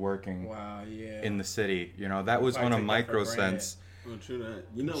stopped working Wow, yeah. in the city. That was Probably on a take that micro for granted. sense. Oh, true that.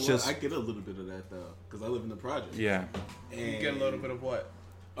 You know what? just- I get a little bit of that though, because I live in the project. Yeah. And You get a little bit of what?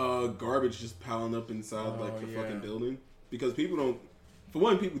 garbage just piling up inside like the yeah. fucking building, because people don't. For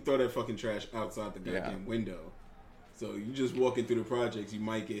one, people throw that fucking trash outside the Yeah. goddamn window. So you just walking through the projects, you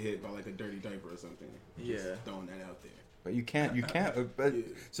might get hit by like a dirty diaper or something. Just Yeah. throwing that out there. But you can't. But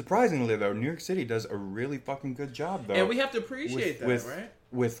surprisingly, though, New York City does a really fucking good job, though. And we have to appreciate that, with, right?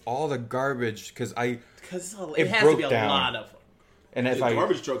 With all the garbage, because Because it it has broke to be a down. lot of them. and if The I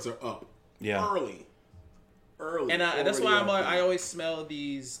garbage trucks are up yeah. early. And that's Already why out I there. always smell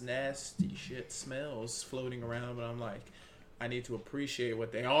these nasty shit smells floating around. But I'm like, I need to appreciate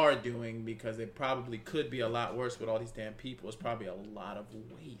what they are doing because it probably could be a lot worse with all these damn people. It's probably a lot of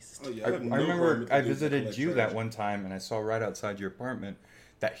waste. Oh, yeah, I have no remember problem with I the dudes that visited collect you trash. that one time, and I saw right outside your apartment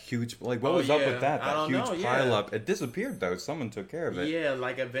that huge, like, what Oh, was up yeah. with that? I That don't huge know, yeah. pile up. It disappeared though. Someone took care of it. Yeah,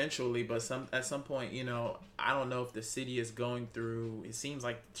 like eventually, but at some point, you know, I don't know if the city is going through. It seems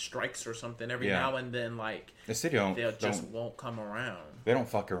like strikes or something every Yeah. now and then. Like The city just won't come around. they don't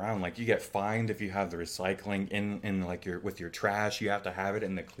fuck around. Like, you get fined if you have the recycling in like with your trash. You have to have it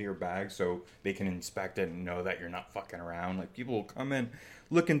in the clear bag so they can inspect it and know that you're not fucking around. Like, people will come in,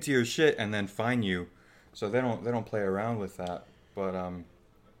 look into your shit, and then fine you. So they don't play around with that. But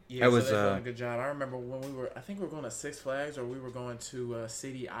Yeah, That so was, they've done a good job. I remember when I think we were going to Six Flags or we were going to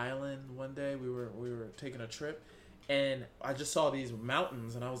City Island one day. We were taking a trip, and I just saw these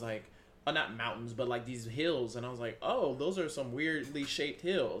mountains, and I was like, oh, not mountains, but like these hills, and I was like, oh, those are some weirdly shaped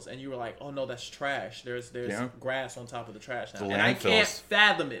hills, and you were like, oh no, that's trash. There's Yeah. grass on top of the trash now, The and I can't landfills.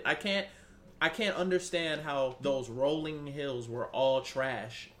 fathom it. I can't understand how those rolling hills were all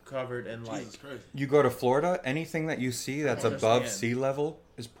trash covered in like. Jesus Christ. you go to Florida, anything that you see that's don't above understand. sea level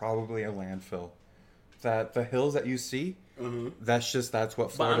is probably a landfill. That the hills that you see, that's what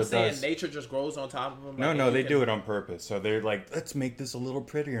But Florida I'm saying does. nature just grows on top of them. No, they do it on purpose. So they're like, let's make this a little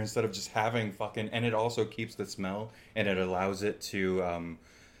prettier instead of just having fucking. And it also keeps the smell, and it allows it to,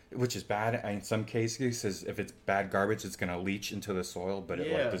 which is bad in some cases. Is if it's bad garbage, it's gonna leach into the soil, but it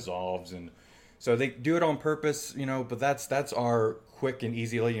Yeah. like dissolves, and so they do it on purpose, you know. But that's our quick and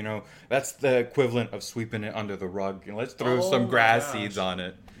easy, you know. That's the equivalent of sweeping it under the rug. And let's throw Oh some my grass gosh. seeds on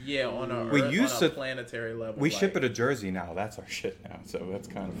it. Yeah, on a, We Earth, used on a to- planetary level. We like, ship it to Jersey now. That's our shit now. So that's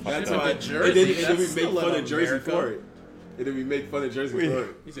kind of That's fucked up. why to Jersey, and then that's we still make fun in of Jersey America. for it. And then we make fun of Jersey for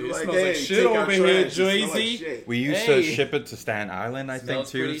it. He said, We're "It like, smells like hey, shit take our over here, trash. It smells like Jersey." shit. We used Hey. to ship it to Staten Island, I think,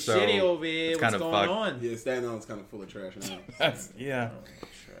 Smells too. pretty So shitty over here. it's What's kind of going fucked. on? Yeah, Staten Island's kind of full of trash now. Yeah.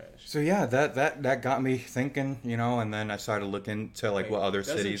 Trash. So yeah, that got me thinking, you know, and then I started looking to like what other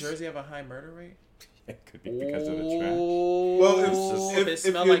Doesn't cities. Jersey have a high murder rate? It could be because of the trash. Oh, if it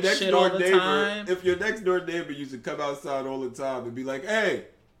smells like shit all the time. if your next door neighbor used to come outside all the time and be like, hey,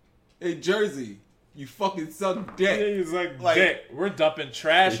 Jersey, you fucking suck dick. He's like, Like- Dick, we're dumping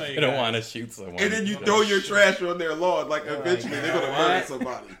trash on you. You don't guys." want to shoot someone. And then you throw your trash on their lawn, like eventually they're gonna murder what?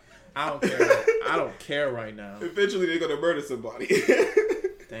 somebody. I don't care. I don't care right now. Eventually they're gonna murder somebody.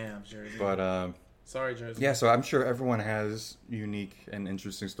 Damn, Jersey. But Sorry, Jersey. yeah, so I'm sure everyone has unique and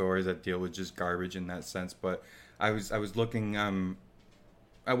interesting stories that deal with just garbage in that sense. But I was looking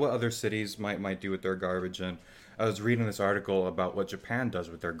at what other cities might do with their garbage, and I was reading this article about what Japan does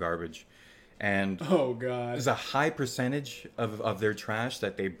with their garbage, and Oh God. there's a high percentage of their trash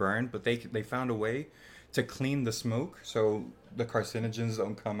that they burn, but they found a way to clean the smoke so the carcinogens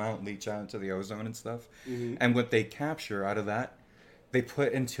don't come out and leach out into the ozone and stuff. And what they capture out of that, they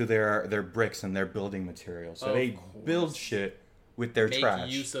put into their bricks and their building materials. So Of they course. build shit with their Make trash.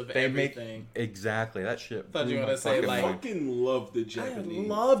 use of they everything. Exactly that shit. Thought you blew were my gonna say, fucking I like- mind. fucking love the I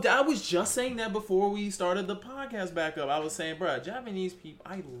Japanese. I was just saying that before we started the podcast back up. I was saying, bro, Japanese people,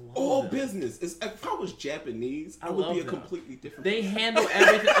 I love All them. business. If I was Japanese, I I would love be a them. completely different They person. handle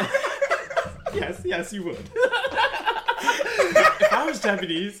everything. yes, you would. If I was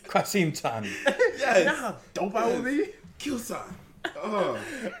Japanese, Kwasim-tan. Yes. you know how dope I would be? Kyosan. Oh,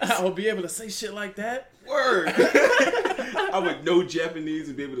 I would be able to say shit like that. word. I would know Japanese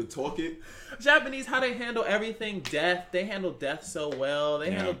and be able to talk it. Japanese, how they handle everything, death. They handle death so well. They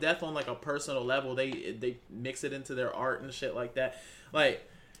Yeah. handle death on like a personal level. They mix it into their art and shit like that. Like,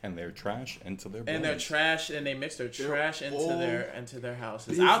 And their trash into their and their buildings. trash, and they mix their trash into all their houses.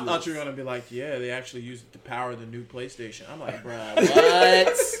 business. I thought you were gonna be like, yeah, they actually use it to power the new PlayStation. I'm like, bruh,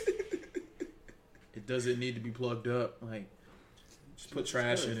 what? It doesn't need to be plugged up. Like, just put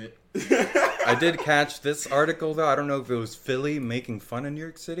trash in it. I did catch this article though. I don't know if it was Philly making fun of New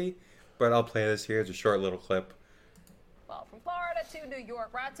York City, but I'll play this here. It's a short little clip. Well, from Florida to New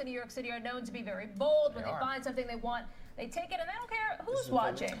York, rats in New York City are known to be very bold. When they find something they want, they take it and they don't care who's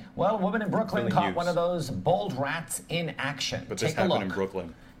watching. Well, a woman in Brooklyn Philly caught Hughes. one of those bold rats in action. But this Take a happened look. in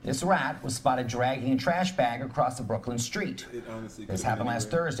Brooklyn. This rat was spotted dragging a trash bag across the Brooklyn street. It honestly This could've happened been last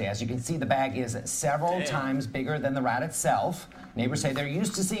anywhere. Thursday. As you can see, the bag is several times bigger than the rat itself. Neighbors say they're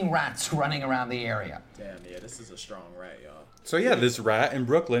used to seeing rats running around the area. Damn, yeah, this is a strong rat, y'all. So yeah, this rat in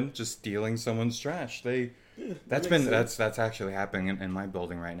Brooklyn just stealing someone's trash. That's actually happening in my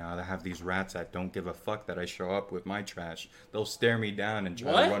building right now. They have these rats that don't give a fuck that I show up with my trash. They'll stare me down and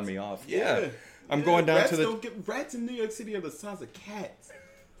try What? to run me off. Yeah. I'm going down rats to the. Don't get, rats in New York City are the size of cats.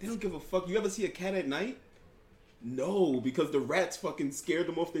 They don't give a fuck. You ever see a cat at night? No, because the rats fucking scared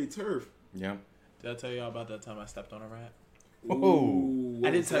them off their turf. Yeah. Did I tell y'all about that time I stepped on a rat? Whoa. I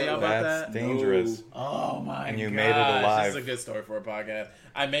didn't tell y'all about That's that. dangerous. Oh my god! And you made it alive. This is a good story for a podcast.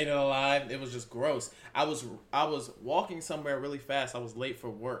 I made it alive. It was just gross. I was walking somewhere really fast. I was late for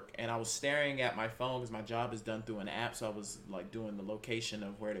work, and I was staring at my phone because my job is done through an app. So I was like doing the location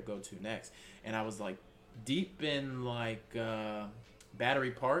of where to go to next, and I was like deep in like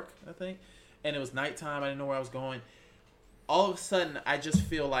Battery Park, I think, and it was nighttime. I didn't know where I was going. All of a sudden, I just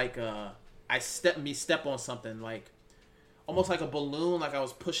feel like I step on something like. Almost like a balloon, like I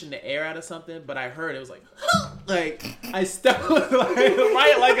was pushing the air out of something, but I heard it was like, like I stepped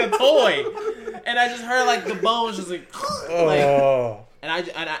right like a toy, and I just heard like the bones just like, and I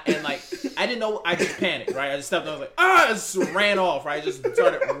didn't know. I just panicked, right? I just stepped. I was like, I just ran off, right? I just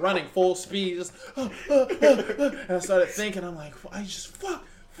started running full speed, just, and I started thinking, I'm like, I just fuck.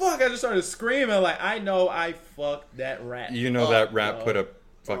 I just started screaming, like I know I fucked that rat. You know that rat put a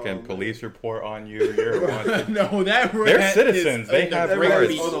fucking police report on you. You're no, that rat. They're citizens. They have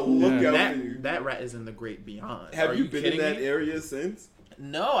rights. That rat is in the great beyond. Have you been in that area since?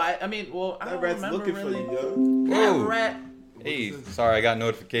 No, I mean, well, I don't rat's remember looking really. for you, yo. That Whoa. rat. Hey, sorry, I got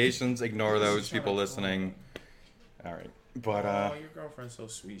notifications. Ignore those people listening. All right, but Oh, your girlfriend's so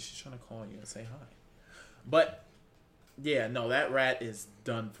sweet. She's trying to call you and say hi. But yeah, no, that rat is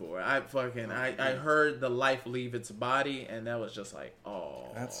done for. I heard the life leave its body, and that was just like, oh.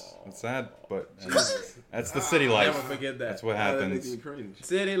 that's sad, but that's the city life. Never forget that. That's what happens.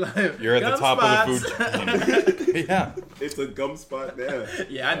 City life. You're at the top Gum of the food chain. Yeah. It's a gum spot there.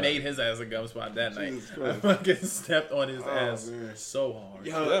 Yeah, I made his ass a gum spot that night. Jesus I Christ. fucking stepped on his ass man. so hard.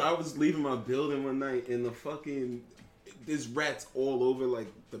 Yo, I was leaving my building one night, and there's rats all over like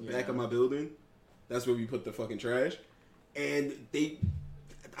the back of my building. That's where we put the fucking trash. And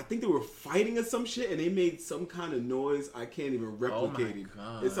I think they were fighting or some shit, and they made some kind of noise I can't even replicate it.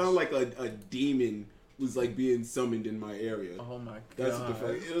 gosh. It sounded like a demon was like being summoned in my area. Oh my god. That's what the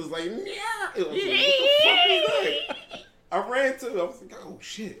fuck. It was like, yeah. It was like, what the fuck is that? I ran to it. I was like, oh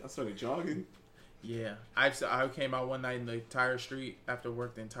shit. I started jogging. Yeah, I came out one night in the entire street after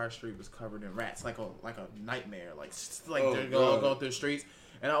work. The entire street was covered in rats, like a nightmare. Like Oh, they're going through the streets,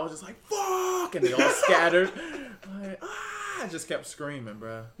 and I was just like, "Fuck!" and they all scattered. Like, I just kept screaming,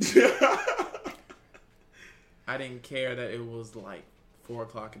 bro. I didn't care that it was like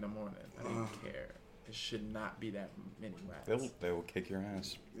 4:00 in the morning. I didn't care. It should not be that many rats. They will kick your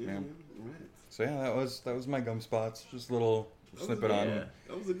ass. Yeah. Right. So yeah, that was my gum spots. Just a little snippet on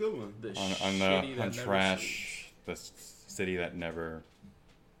That was a good one. on trash. The city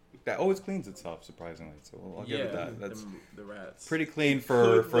that always cleans itself, surprisingly. So I'll give it that. That's the rats. pretty clean Could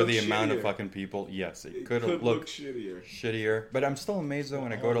for look the amount of shittier. fucking people. Yes, it could Could look shittier. But I'm still amazed though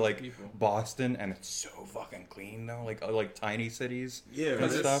when I go to All like people. Boston and it's so fucking clean though. Like tiny cities. Yeah, and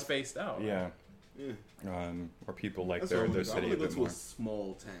Because it's stuff. spaced out. Yeah. Yeah. Or people like That's their what I city a want to go bit to more. a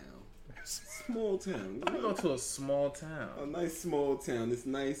small town. Small town. I'm gonna go to a small town. A nice small town. It's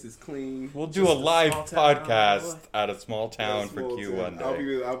nice. It's clean. We'll do a live small town. podcast at a small town for Small Q town. one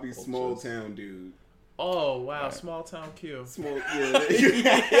day. I'll be small town dude. Oh wow, small town Q. Small. Yeah.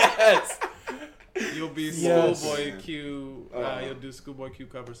 Yes. You'll be Yes. Schoolboy Q. You'll do Schoolboy Q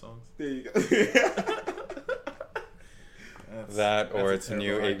cover songs. There you go. That or that's it's a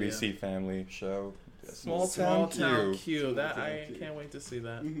new terrible idea. ABC Family show. Small town Q. That I can't wait to see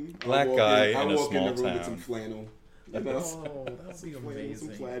that. Black guy in I a walk in small the room with town. some flannel. You know, Oh, that would be some amazing.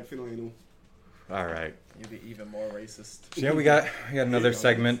 plaid flannel. All right. You'd be even more racist. So yeah, we got another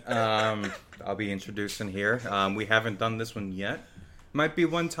segment. I'll be introducing here. We haven't done this one yet. Might be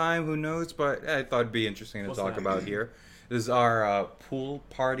one time, who knows? But I thought it'd be interesting to What's talk that? about here. This is our pool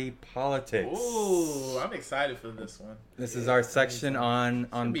party politics. Ooh, I'm excited for this one. This is our section on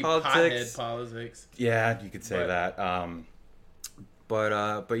It'd be politics. pothead politics. Yeah, you could say But-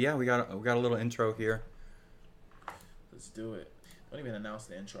 that. But yeah, we got a little intro here. Let's do it. Don't even announce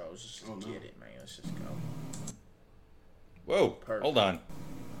the intro. Let's just get it, man. Let's just go. Whoa, Perfect. hold on.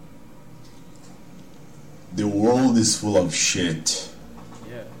 The world is full of shit,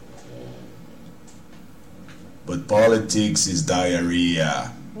 Yeah. but politics is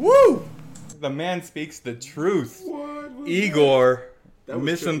diarrhea. Woo! The man speaks the truth. What was Igor, That was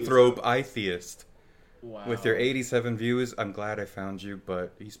misanthrope atheist. Wow. With your 87 views, I'm glad I found you,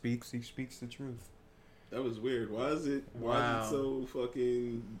 but he speaks the truth. That was weird. Why is it Wow. so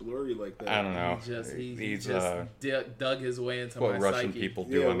fucking blurry like that? I don't know. He He's just dug his way into what my Russian psyche. people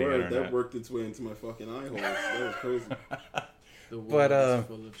do Yeah, on the word. internet. That worked its way into my fucking eye holes. That was crazy. The world But, is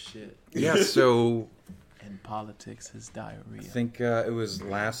full of shit. Yeah, so And politics is diarrhea. I think it was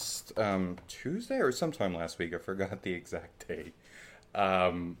last Tuesday or sometime last week. I forgot the exact date.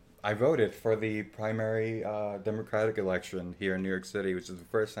 I voted for the primary Democratic election here in New York City, which is the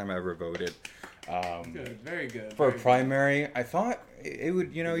first time I ever voted. Good, very good. For a very primary, I thought it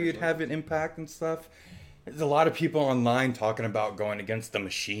would, you'd have an impact and stuff. There's a lot of people online talking about going against the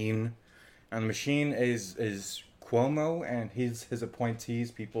machine, and the machine is Cuomo and his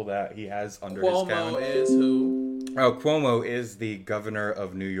appointees, people that he has under his Cuomo count. is who? Oh, Cuomo is the governor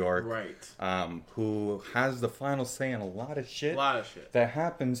of New York, Right. Who has the final say on a lot of shit. A lot of shit. That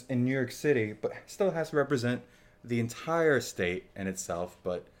happens in New York City, but still has to represent the entire state in itself.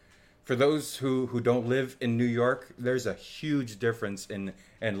 But for those who don't live in New York, there's a huge difference in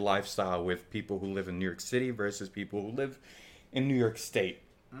lifestyle with people who live in New York City versus people who live in New York State.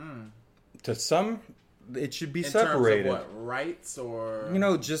 To some, it should be separated. In terms of what, rights or?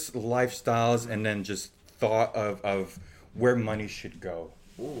 Just lifestyles and then just thought of where money should go.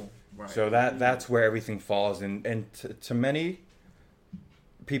 Ooh, right. So that's where everything falls. And to many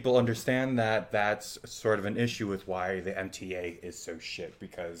people understand that that's sort of an issue with why the MTA is so shit,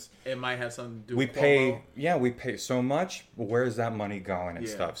 because it might have something to do we with pay Cuomo. we pay so much. Where is that money going and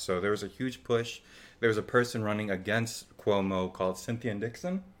stuff? So there was a huge push. There was a person running against Cuomo called Cynthia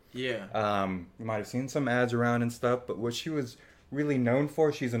Nixon. Yeah. You might have seen some ads around and stuff, but what she was really known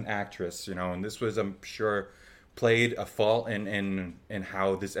for, she's an actress, and this was, I'm sure, played a fault in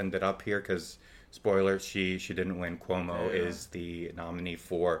how this ended up here, because spoiler, she didn't win. Cuomo is the nominee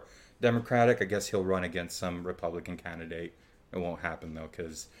for Democratic. I guess he'll run against some Republican candidate. It won't happen though,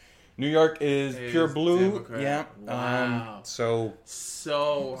 because New York is pure blue. Democrat. Yeah. Wow. So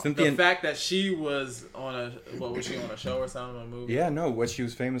the fact that she was on was she on a show or something, a movie? Yeah, no. What she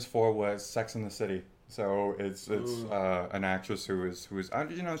was famous for was Sex and the City. So it's an actress who was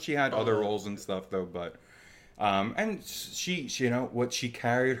she had other roles and stuff though, but and she what she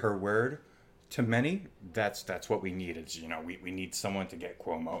carried, her word to many, that's what we need. Is we need someone to get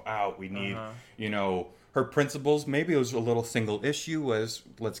Cuomo out. We need her principles. Maybe it was a little single issue was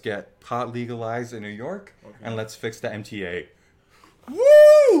let's get pot legalized in New York and let's fix the MTA.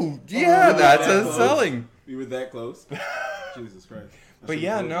 Woo! Yeah, that's selling. We were that close. Jesus Christ. But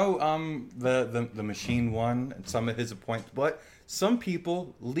yeah, no, the machine won and some of his appointments, but some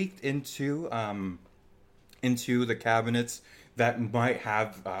people leaked into the cabinets that might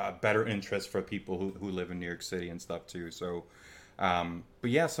have better interest for people who live in New York City and stuff too. So, but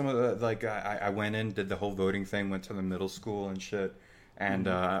yeah, some of the I went in, did the whole voting thing, went to the middle school and shit, and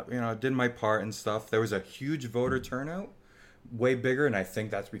did my part and stuff. There was a huge voter turnout, way bigger, and I think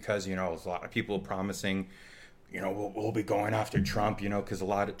that's because there's a lot of people promising. We'll be going after Trump, because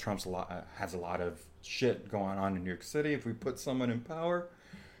Trump's has a lot of shit going on in New York City. If we put someone in power,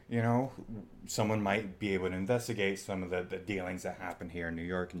 someone might be able to investigate some of the dealings that happen here in New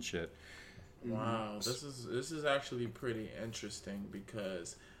York and shit. Wow, this is actually pretty interesting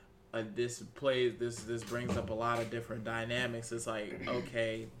because this brings up a lot of different dynamics. It's like,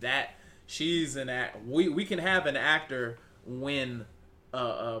 okay, that she's we can have an actor win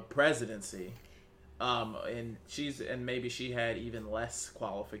a presidency. And maybe she had even less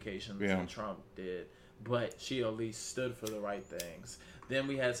qualifications than Trump did, but she at least stood for the right things. Then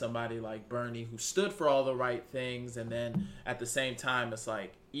we had somebody like Bernie who stood for all the right things, and then at the same time, it's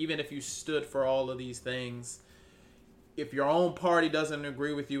like, even if you stood for all of these things, if your own party doesn't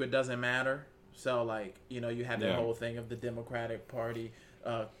agree with you, it doesn't matter. So you have that whole thing of the Democratic Party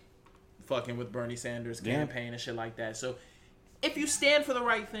fucking with Bernie Sanders' campaign and shit like that. So if you stand for the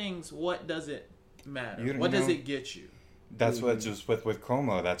right things, what does it matter? What does it get you? That's what just with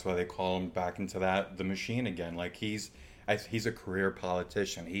Cuomo. That's why they call him back into the machine again. Like he's a career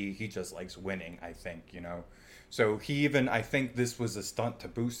politician. He just likes winning. I think So I think this was a stunt to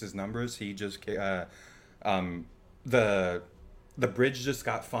boost his numbers. He just the bridge just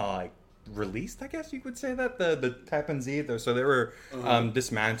got released. I guess you could say that the Tappan Zee. So they were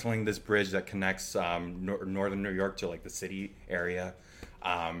dismantling this bridge that connects northern New York to the city area.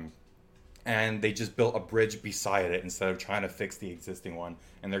 And they just built a bridge beside it instead of trying to fix the existing one.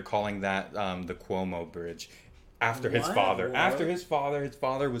 And they're calling that the Cuomo Bridge after his father. What? After his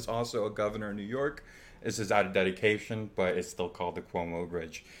father was also a governor in New York. This is out of dedication, but it's still called the Cuomo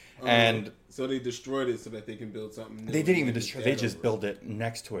Bridge. And so they destroyed it so that they can build something new. They didn't even destroy it. They just built it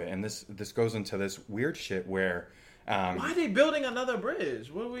next to it. And this goes into this weird shit where... why are they building another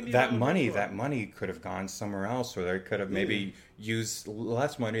bridge? What do we need that money could have gone somewhere else, or they could have maybe used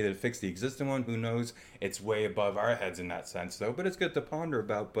less money to fix the existing one. Who knows? It's way above our heads in that sense, though. But it's good to ponder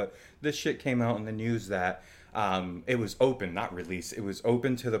about. But this shit came out in the news that it was open, not released. It was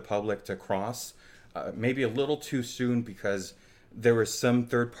open to the public to cross. Maybe a little too soon because there were some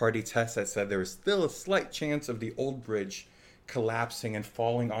third-party tests that said there was still a slight chance of the old bridge collapsing and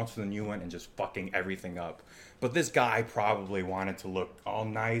falling onto the new one and just fucking everything up. But this guy probably wanted to look all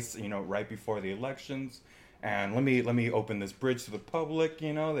nice, you know, right before the elections. And let me open this bridge to the public,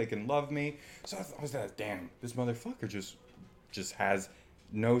 you know, they can love me. So I was like, damn, this motherfucker just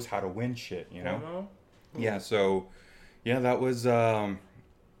knows how to win shit, you know? Yeah, so, yeah, that was, and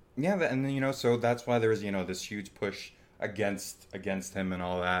then, you know, so that's why there was, you know, this huge push against him and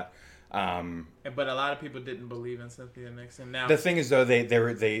all that. But a lot of people didn't believe in Cynthia Nixon. Now the thing is, though,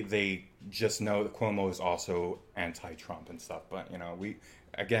 they just know that Cuomo is also anti-Trump and stuff. But, you know,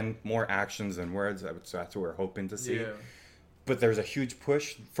 again, more actions than words. So that's what we're hoping to see. Yeah. But there's a huge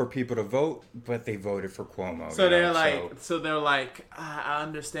push for people to vote, but they voted for Cuomo. So they're like, I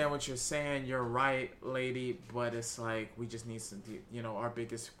understand what you're saying. You're right, lady. But it's like, we just need some, you know, our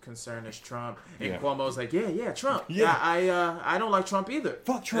biggest concern is Trump. And Cuomo's like, yeah, Trump. Yeah, I don't like Trump either.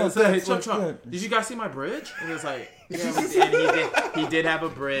 Fuck Trump. Like, Trump. Did you guys see my bridge? And it's like, yeah, and he did have a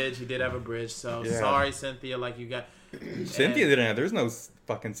bridge. So sorry, Cynthia. Like you got. Cynthia didn't have. There's no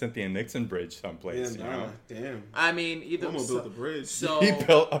fucking Cynthia Nixon bridge someplace. Yeah, you know? Damn. I mean, either Cuomo built the bridge. So he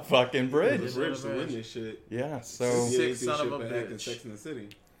built a fucking bridge. The bridge to win this shit. Yeah. So sick son of a bitch. Sex in the City.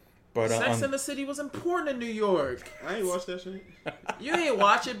 But Sex in the City was important in New York. I ain't watched that shit. You ain't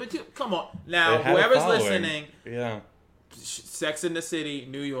watch it, but come on. Now, whoever's listening, Sex in the City,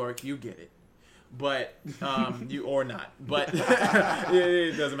 New York, you get it. But you or not. But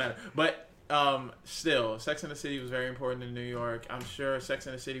it doesn't matter. But still, Sex in the City was very important in New York. I'm sure Sex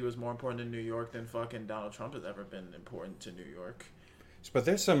in the City was more important in New York than fucking Donald Trump has ever been important to New York. But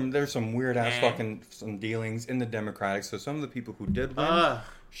there's some weird ass fucking some dealings in the Democratic. So some of the people who did win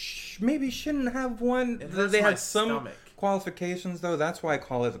maybe shouldn't have won. They had some qualifications though. That's why I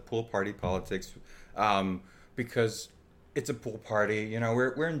call it the pool party politics, because it's a pool party. You know,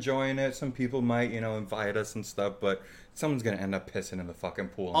 we're enjoying it. Some people might, you know, invite us and stuff, but someone's gonna end up pissing in the fucking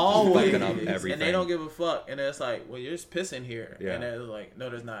pool and always fucking up everything. And they don't give a fuck. And it's like, well, you're just pissing here. Yeah. And it's like, no,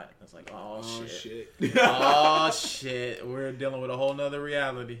 there's not. It's like, oh shit. Oh shit. We're dealing with a whole nother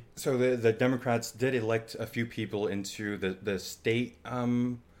reality. So the Democrats did elect a few people into the state,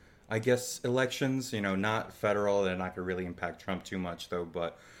 I guess, elections. You know, not federal. They're not gonna really impact Trump too much though.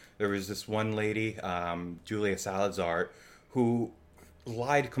 But there was this one lady, Julia Salazar, who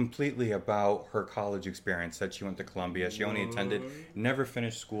lied completely about her college experience. Said she went to Columbia. She only attended, never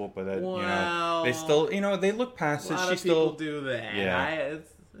finished school, but that, you know, they still, you know, they look past it. She still do that. Yeah.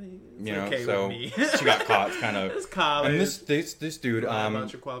 It's you know, okay so with me. she got caught, kind of. It's college. And this dude,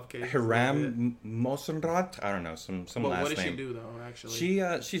 Hiram Mossenrath, I don't know, some last name. What does she do though?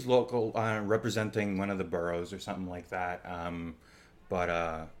 Actually, she's local, representing one of the boroughs or something like that.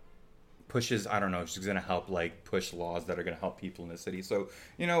 But pushes, I don't know, she's gonna help like push laws that are gonna help people in the city. So,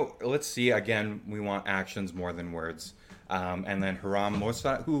 you know, let's see. Again, we want actions more than words. And then Hiram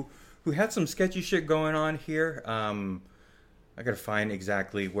Mossenrath, who had some sketchy shit going on here. I gotta find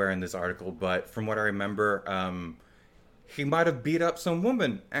exactly where in this article, but from what I remember, he might have beat up some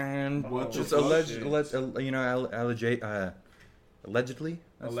woman and just allegedly. That's the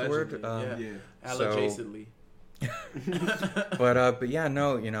word. Allegedly. But yeah,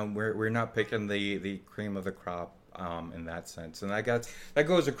 no, you know, we're not picking the cream of the crop in that sense, and that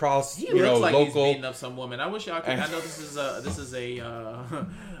goes across. He looks like local. He's beating up some woman. I wish y'all could. I know this is a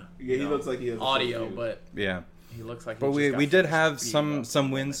yeah, he looks like he has audio, but yeah. He looks like. But we did have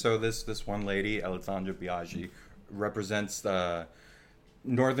some wins. So this one lady, Alexandra Biaggi, represents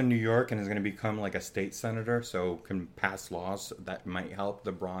Northern New York and is going to become like a state senator. So can pass laws that might help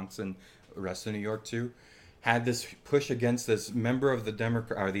the Bronx and the rest of New York too. Had this push against this member of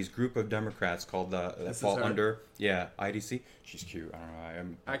the these group of Democrats called that fall under IDC. She's cute. I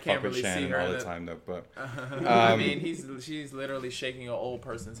don't know. I can't really Shannon see her all the time though. But I mean, she's literally shaking an old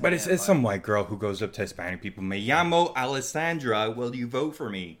person's hand. But it's some white girl who goes up to Hispanic people. Me llamo Alessandra. Will you vote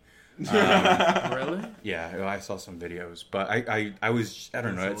for me? Really? Yeah, I saw some videos, but I was I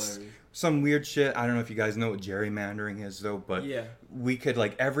don't know. Hilarious. It's some weird shit. I don't know if you guys know what gerrymandering is though, but yeah. We could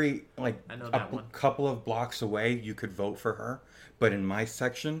like every I know that couple of blocks away you could vote for her. But in my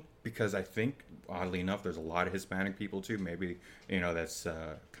section, because I think oddly enough there's a lot of Hispanic people too, maybe, you know, that's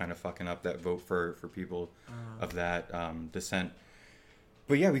kind of fucking up that vote for people of that descent.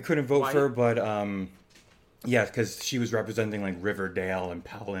 But yeah, we couldn't vote for her, but yeah, because she was representing like Riverdale and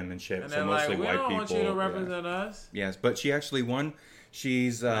Pelham and shit, and so mostly like, white people. We don't want you to represent us. Yes, but she actually won.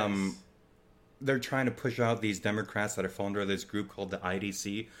 She's nice. They're trying to push out these Democrats that are fall under this group called the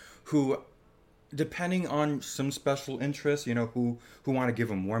IDC, who, depending on some special interests, you know, who want to give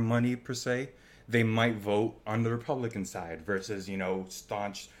them more money per se, they might vote on the Republican side versus, you know,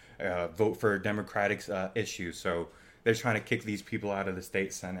 staunch vote for Democratic issues. So they're trying to kick these people out of the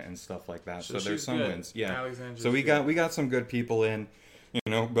state senate and stuff like that. So there's she's some good. wins. Yeah. Alexandra's So we good. got some good people in,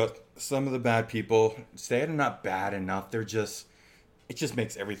 but some of the bad people, they're not bad enough. They're just, it just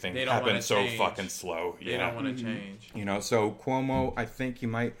makes everything They don't happen wanna so change. fucking slow. They don't want to change. So Cuomo, I think he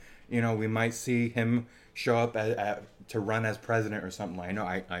might, we might see him show up to run as president or something. I know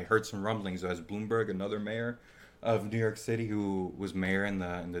I heard some rumblings as Bloomberg, another mayor of New York City who was mayor in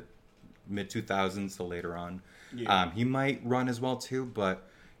the mid 2000s to later on. Yeah. He might run as well too, but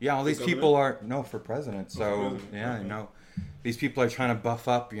yeah, all these governor? people are for president. So president. yeah, Okay. These people are trying to buff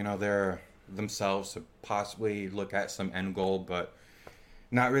up, their themselves to possibly look at some end goal, but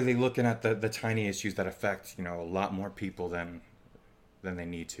not really looking at the tiny issues that affect a lot more people than they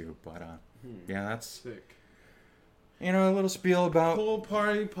need to. But yeah, that's Sick. a little spiel about Cool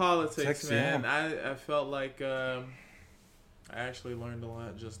party politics, Text, man. yeah. I felt like I actually learned a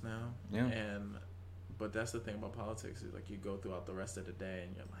lot just now. Yeah. But that's the thing about politics is like you go throughout the rest of the day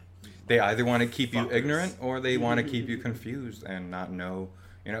and you're like, they either want to keep you Fuckers. ignorant or they want to keep you confused and not know.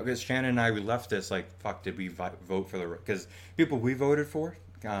 Because Shannon and I, we left this like, fuck, did we vote for the... Because people we voted for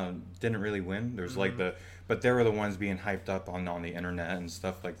didn't really win. There's like but they were the ones being hyped up on the internet and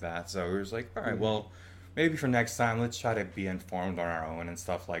stuff like that. So it was like, all right, well, maybe for next time, let's try to be informed on our own and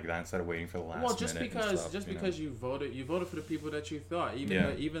stuff like that instead of waiting for the last well, just minute. because because you voted for the people that you thought.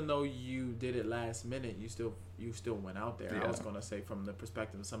 Even though you did it last minute, you still went out there. Yeah. I was gonna say from the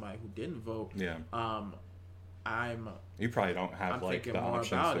perspective of somebody who didn't vote. Yeah. You probably don't have I'm like thinking the more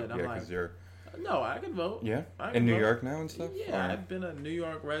options. about it. I'm Yeah, like, because you're... No, I can vote. Yeah? I can In New vote. York now and stuff? Yeah, Or- I've been a New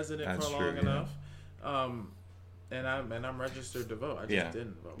York resident That's for true, long yeah. enough. And I'm registered to vote. I just Yeah.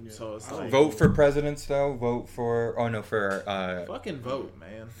 didn't vote. Yeah. So it's like Vote for presidents though. Vote for fucking vote,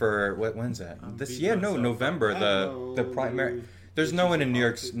 man. for when's that? I'm This beating myself up. November. I The know, primary. dude. There's It's no just one in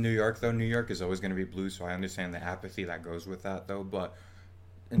politics. New York though. New York is always going to be blue, so I understand the apathy that goes with that though. But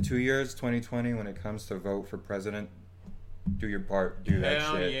in 2 years, 2020, when it comes to vote for president, do your part. Do that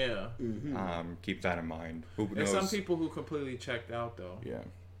Hell shit. yeah. Keep that in mind. Who knows? There's some people who completely checked out though. Yeah.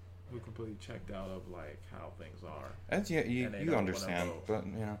 Who completely checked out of like how things are. That's you And they don't wanna understand, vote. but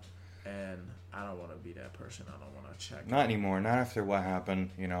And I don't want to be that person. I don't want to check. not out. anymore. Not after what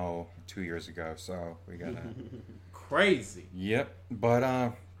happened, 2 years ago. So we gotta. Crazy. Yep.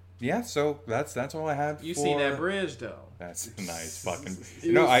 But yeah. So that's all I had. You for... seen that bridge though? That's a nice fucking.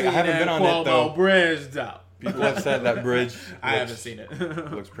 You I seen haven't that been on Cuomo it though. Bridge though. People have said that bridge. I haven't looks- seen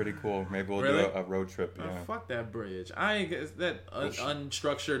it. Looks pretty cool. Maybe we'll Really? do a road trip. Oh, Yeah. fuck that bridge. I ain't it's that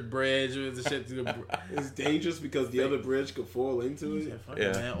unstructured bridge with the shit. It's dangerous because the other bridge could fall into it. Fuck Yeah.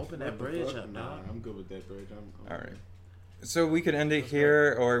 it, man. Open that What the bridge fuck? up, Nah, dog. I'm good with that bridge. I'm All right. So we could end it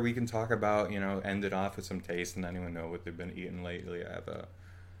here, or we can talk about end it off with some taste and anyone know what they've been eating lately. I have a,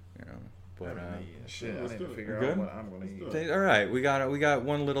 but Shit, I let's need do to it. figure Good? out what I'm gonna eat. All right, we got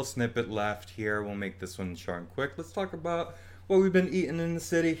one little snippet left here. We'll make this one short and quick. Let's talk about what we've been eating in the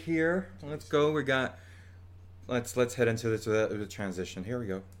city here. Let's go. Let's head into the transition. Here we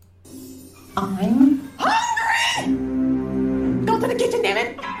go. I'm hungry! Go to the kitchen, damn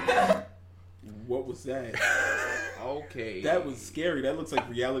it! What was that? Okay. That was scary. That looks like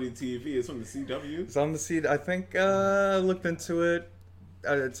reality TV. It's from the CW. It's on the seat. I think I looked into it.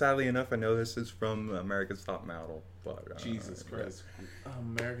 Sadly enough, I know this is from America's Top Model, but Jesus Christ.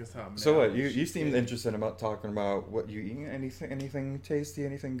 America's Top. So what? Model. You seemed interested about talking about what you eating? Anything tasty?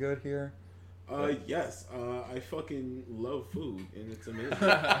 Anything good here? Yes. I fucking love food, and it's amazing.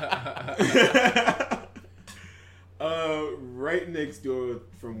 Right next door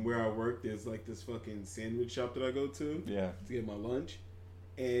from where I work, there's like this fucking sandwich shop that I go to. Yeah. To get my lunch,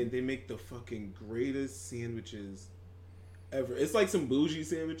 and they make the fucking greatest sandwiches ever. It's like some bougie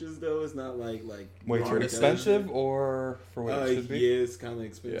sandwiches though. It's not like Way too hard expensive, delivery. or for what it should be? Yeah, it's kind of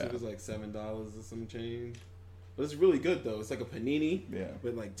expensive. Yeah. It's like $7 or some change. But it's really good though. It's like a panini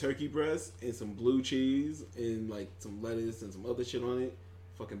with like turkey breast and some blue cheese and like some lettuce and some other shit on it.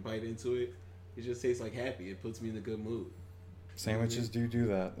 Fucking bite into it. It just tastes like happy. It puts me in a good mood. Sandwiches do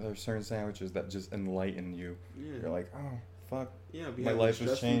that. There are certain sandwiches that just enlighten you. Yeah. You're like, oh fuck. Yeah, my life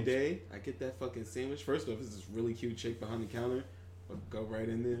has changed. Day, I get that fucking sandwich. First off, it's this really cute chick behind the counter. I'll go right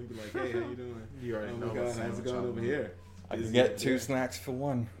in there and be like, hey, how you doing? You already oh know my what God, how's it sandwich going I'm over on. here? I Is can get it- 2 yeah. snacks for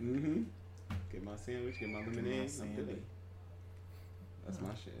one. Mm-hmm. Get my sandwich, get my lemonade. I'm good. That's my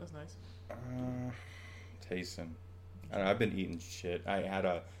shit. That's nice. Tasting. I don't know, I've been eating shit. I had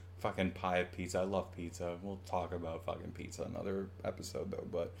a fucking pie of pizza. I love pizza. We'll talk about fucking pizza another episode though.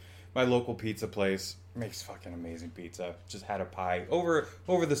 But my local pizza place makes fucking amazing pizza. Just had a pie over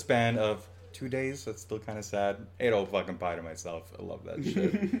the span of 2 days. That's still kind of sad. Ate a whole fucking pie to myself. I love that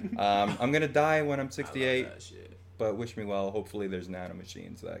shit. I'm gonna die when I'm 68. That shit. but wish me well. Hopefully, there's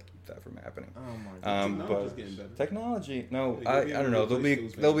nanomachines that keep that from happening. Oh my God. Technology's getting better. Technology. No, Yeah, I don't know.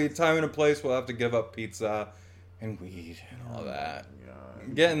 There'll be a time and a place we'll have to give up pizza and weed and all that.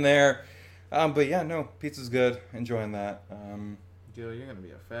 Getting there. But yeah, no, pizza's good. Enjoying that. Gil, you're gonna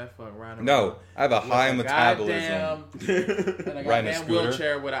be a fat fuck riding. No, I have a high metabolism. And a Riding a goddamn scooter.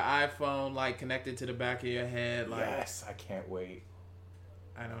 wheelchair with an iPhone like connected to the back of your head. Like, Yes, I can't wait.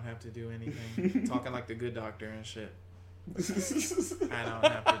 I don't have to do anything. Talking like the good doctor and shit. I don't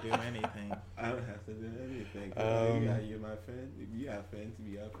have to do anything. I don't have to do anything. You're my friend. You have friends.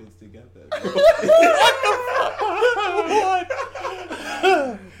 We have friends together.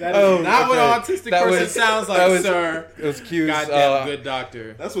 That is not what an autistic person sounds like, sir. It was cute. Goddamn good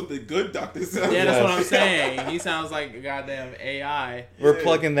doctor. That's what the good doctor sounds Yeah, that's like. what I'm saying. He sounds like a goddamn AI. We're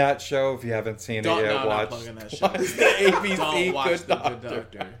plugging that show. If you haven't seen it yet, No, watch. not plugging that show. Watch the ABC Don't watch Good the Doctor.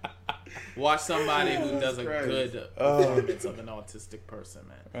 Good Doctor. Watch somebody who does a good performance of an autistic person,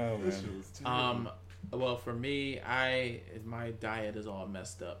 man. Oh man. Well, for me, my diet is all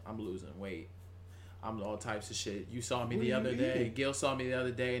messed up. I'm losing weight. I'm all types of shit. You saw me the other day. Gil saw me the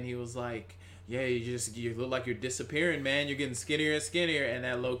other day, and he was like, "Yeah, you look like you're disappearing, man. You're getting skinnier and skinnier." And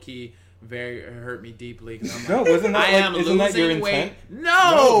that low key hurt me deeply. I'm like, No, wasn't that isn't that your intent?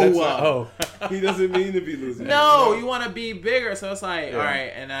 No, that's not, he doesn't mean to be losing. No, you want to be bigger. So it's like, all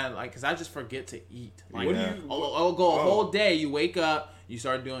right, and then because I just forget to eat. Like, I'll go a whole day. You wake up, you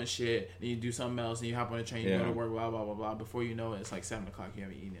start doing shit, then you do something else, and you hop on the train, you go to work, blah blah blah blah. Before you know it, it's like 7 o'clock. You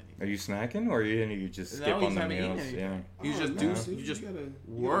haven't eaten anything. Are you snacking or you just skip on the meals? Yeah. You just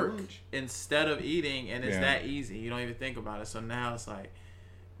work instead of eating, and it's that easy. You don't even think about it. So now it's like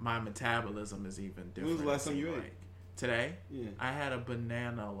my metabolism is even different. When was the last time you ate? Today? Yeah. I had a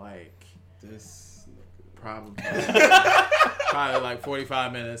banana like this probably like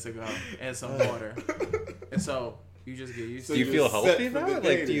 45 minutes ago and some water. And so you just get used to it. Do you feel healthy though?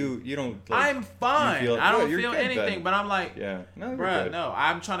 Like you don't like, I'm fine. I don't feel anything, then. but I'm like, no, bruh, no,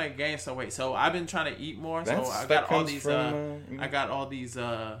 I'm trying to gain some weight. So I've been trying to eat more. So I got all these I got all these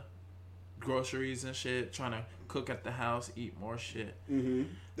groceries and shit, trying to cook at the house, eat more shit. Mm-hmm.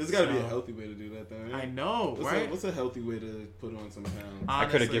 There's got to be a healthy way to do that, though. Right? I know, right? What's a healthy way to put on some pounds? Honestly, I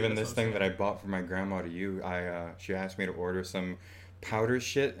could have given this thing that I bought for my grandma to you. She asked me to order some powder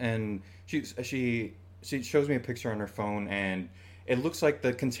shit, and she shows me a picture on her phone, and it looks like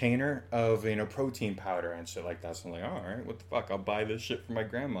the container of protein powder and shit like that. So I'm like, all right, what the fuck? I'll buy this shit for my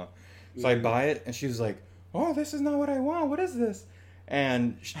grandma. So I buy it, and she was like, oh, this is not what I want. What is this?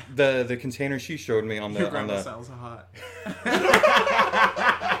 And the container she showed me on the Your grandma sounds hot.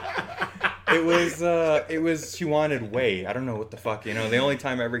 It was she wanted whey. I don't know what the fuck, the only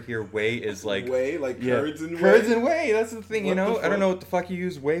time I ever hear whey is like whey, like curds and whey. Curds and whey, that's the thing, I don't know what the fuck you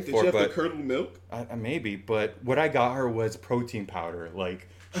use whey for. Did you have but to curdle milk? Maybe, but what I got her was protein powder, like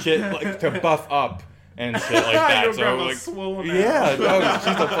shit like to buff up and shit like that. Your so grandma's swollen now. yeah, no,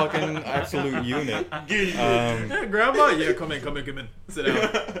 she's a fucking absolute unit. Grandma, yeah, come in, sit down.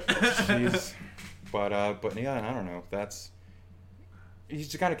 Jeez. But yeah, I don't know. You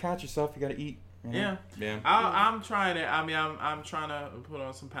just gotta catch yourself. You gotta eat. Yeah. I'm trying it. I mean, I'm trying to put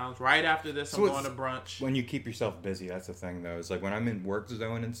on some pounds. Right after this, I'm going to brunch. When you keep yourself busy, that's the thing, though. It's like when I'm in work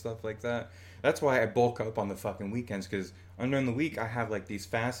zone and stuff like that. That's why I bulk up on the fucking weekends, because during the week I have like these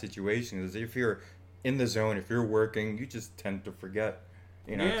fast situations. If you're in the zone, if you're working, you just tend to forget,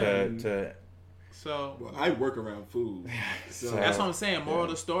 to. So I work around food. So that's what I'm saying. Moral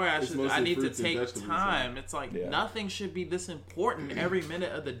of the story: I need to take time. So. It's like nothing should be this important every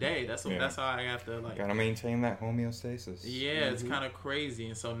minute of the day. That's how I have to like. Gotta maintain that homeostasis. Yeah, it's kind of crazy,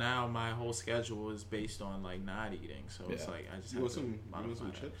 and so now my whole schedule is based on like not eating. So it's like I just have to modify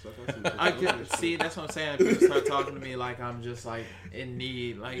some chips. See, that's what I'm saying. People start talking to me like I'm just like in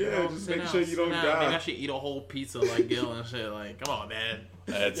need. Like, just make sure you don't die. Maybe I should eat a whole pizza like Gil and shit. Like, come on, man.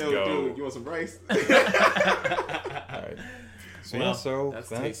 Let's go. Dude, you want some rice? All right. So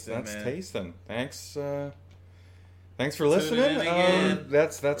that's tasting. Thanks for listening.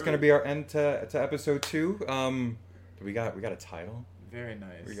 That's gonna be our end to episode 2. We got a title. Very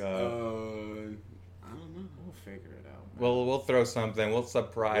nice. I don't know. We'll figure it out. We'll throw something. We'll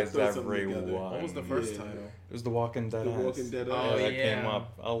surprise everyone. What was the first title? It was The Walking Dead. That came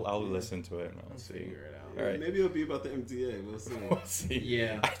up. I'll listen to it and I'll see. Figure it out. All right. Maybe it'll be about the MTA. We'll see.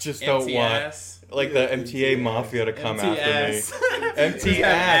 Yeah. I just don't want the MTA mafia to come after me. Empty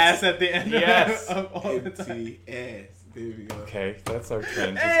ass at the end. Yes. Of all the empty ass. There we go. Okay, that's our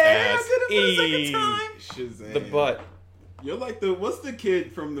trend. Just hey, ass. I did it for the second time. Shazam. The butt. You're like what's the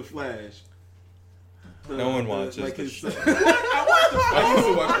kid from The Flash? No one watches like the his show. I used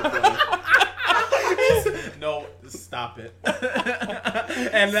to watch The Flash. No, Stop it.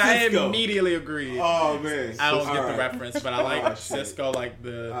 And I Cisco. immediately agreed. Oh man, I don't get All the right. reference, but I like Cisco, like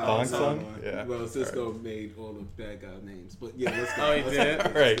the Thong song? Yeah. Well, Cisco made all the bad guy names, but yeah, let's go. Oh, he Let's did? go.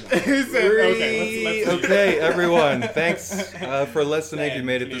 All right. He said, okay, let's Okay, everyone. Thanks for listening. If you Stand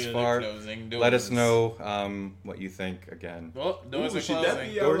made it this clear far, the closing let us doors. know what you think again. Well, doors Ooh, are should that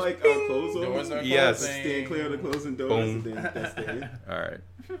closing. be our like our close over? Doors are Yes. closing. Stand clear of the closing doors. Boom. And then that's the end. All right.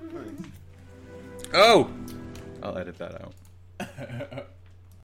 Nice. Oh, I'll edit that out.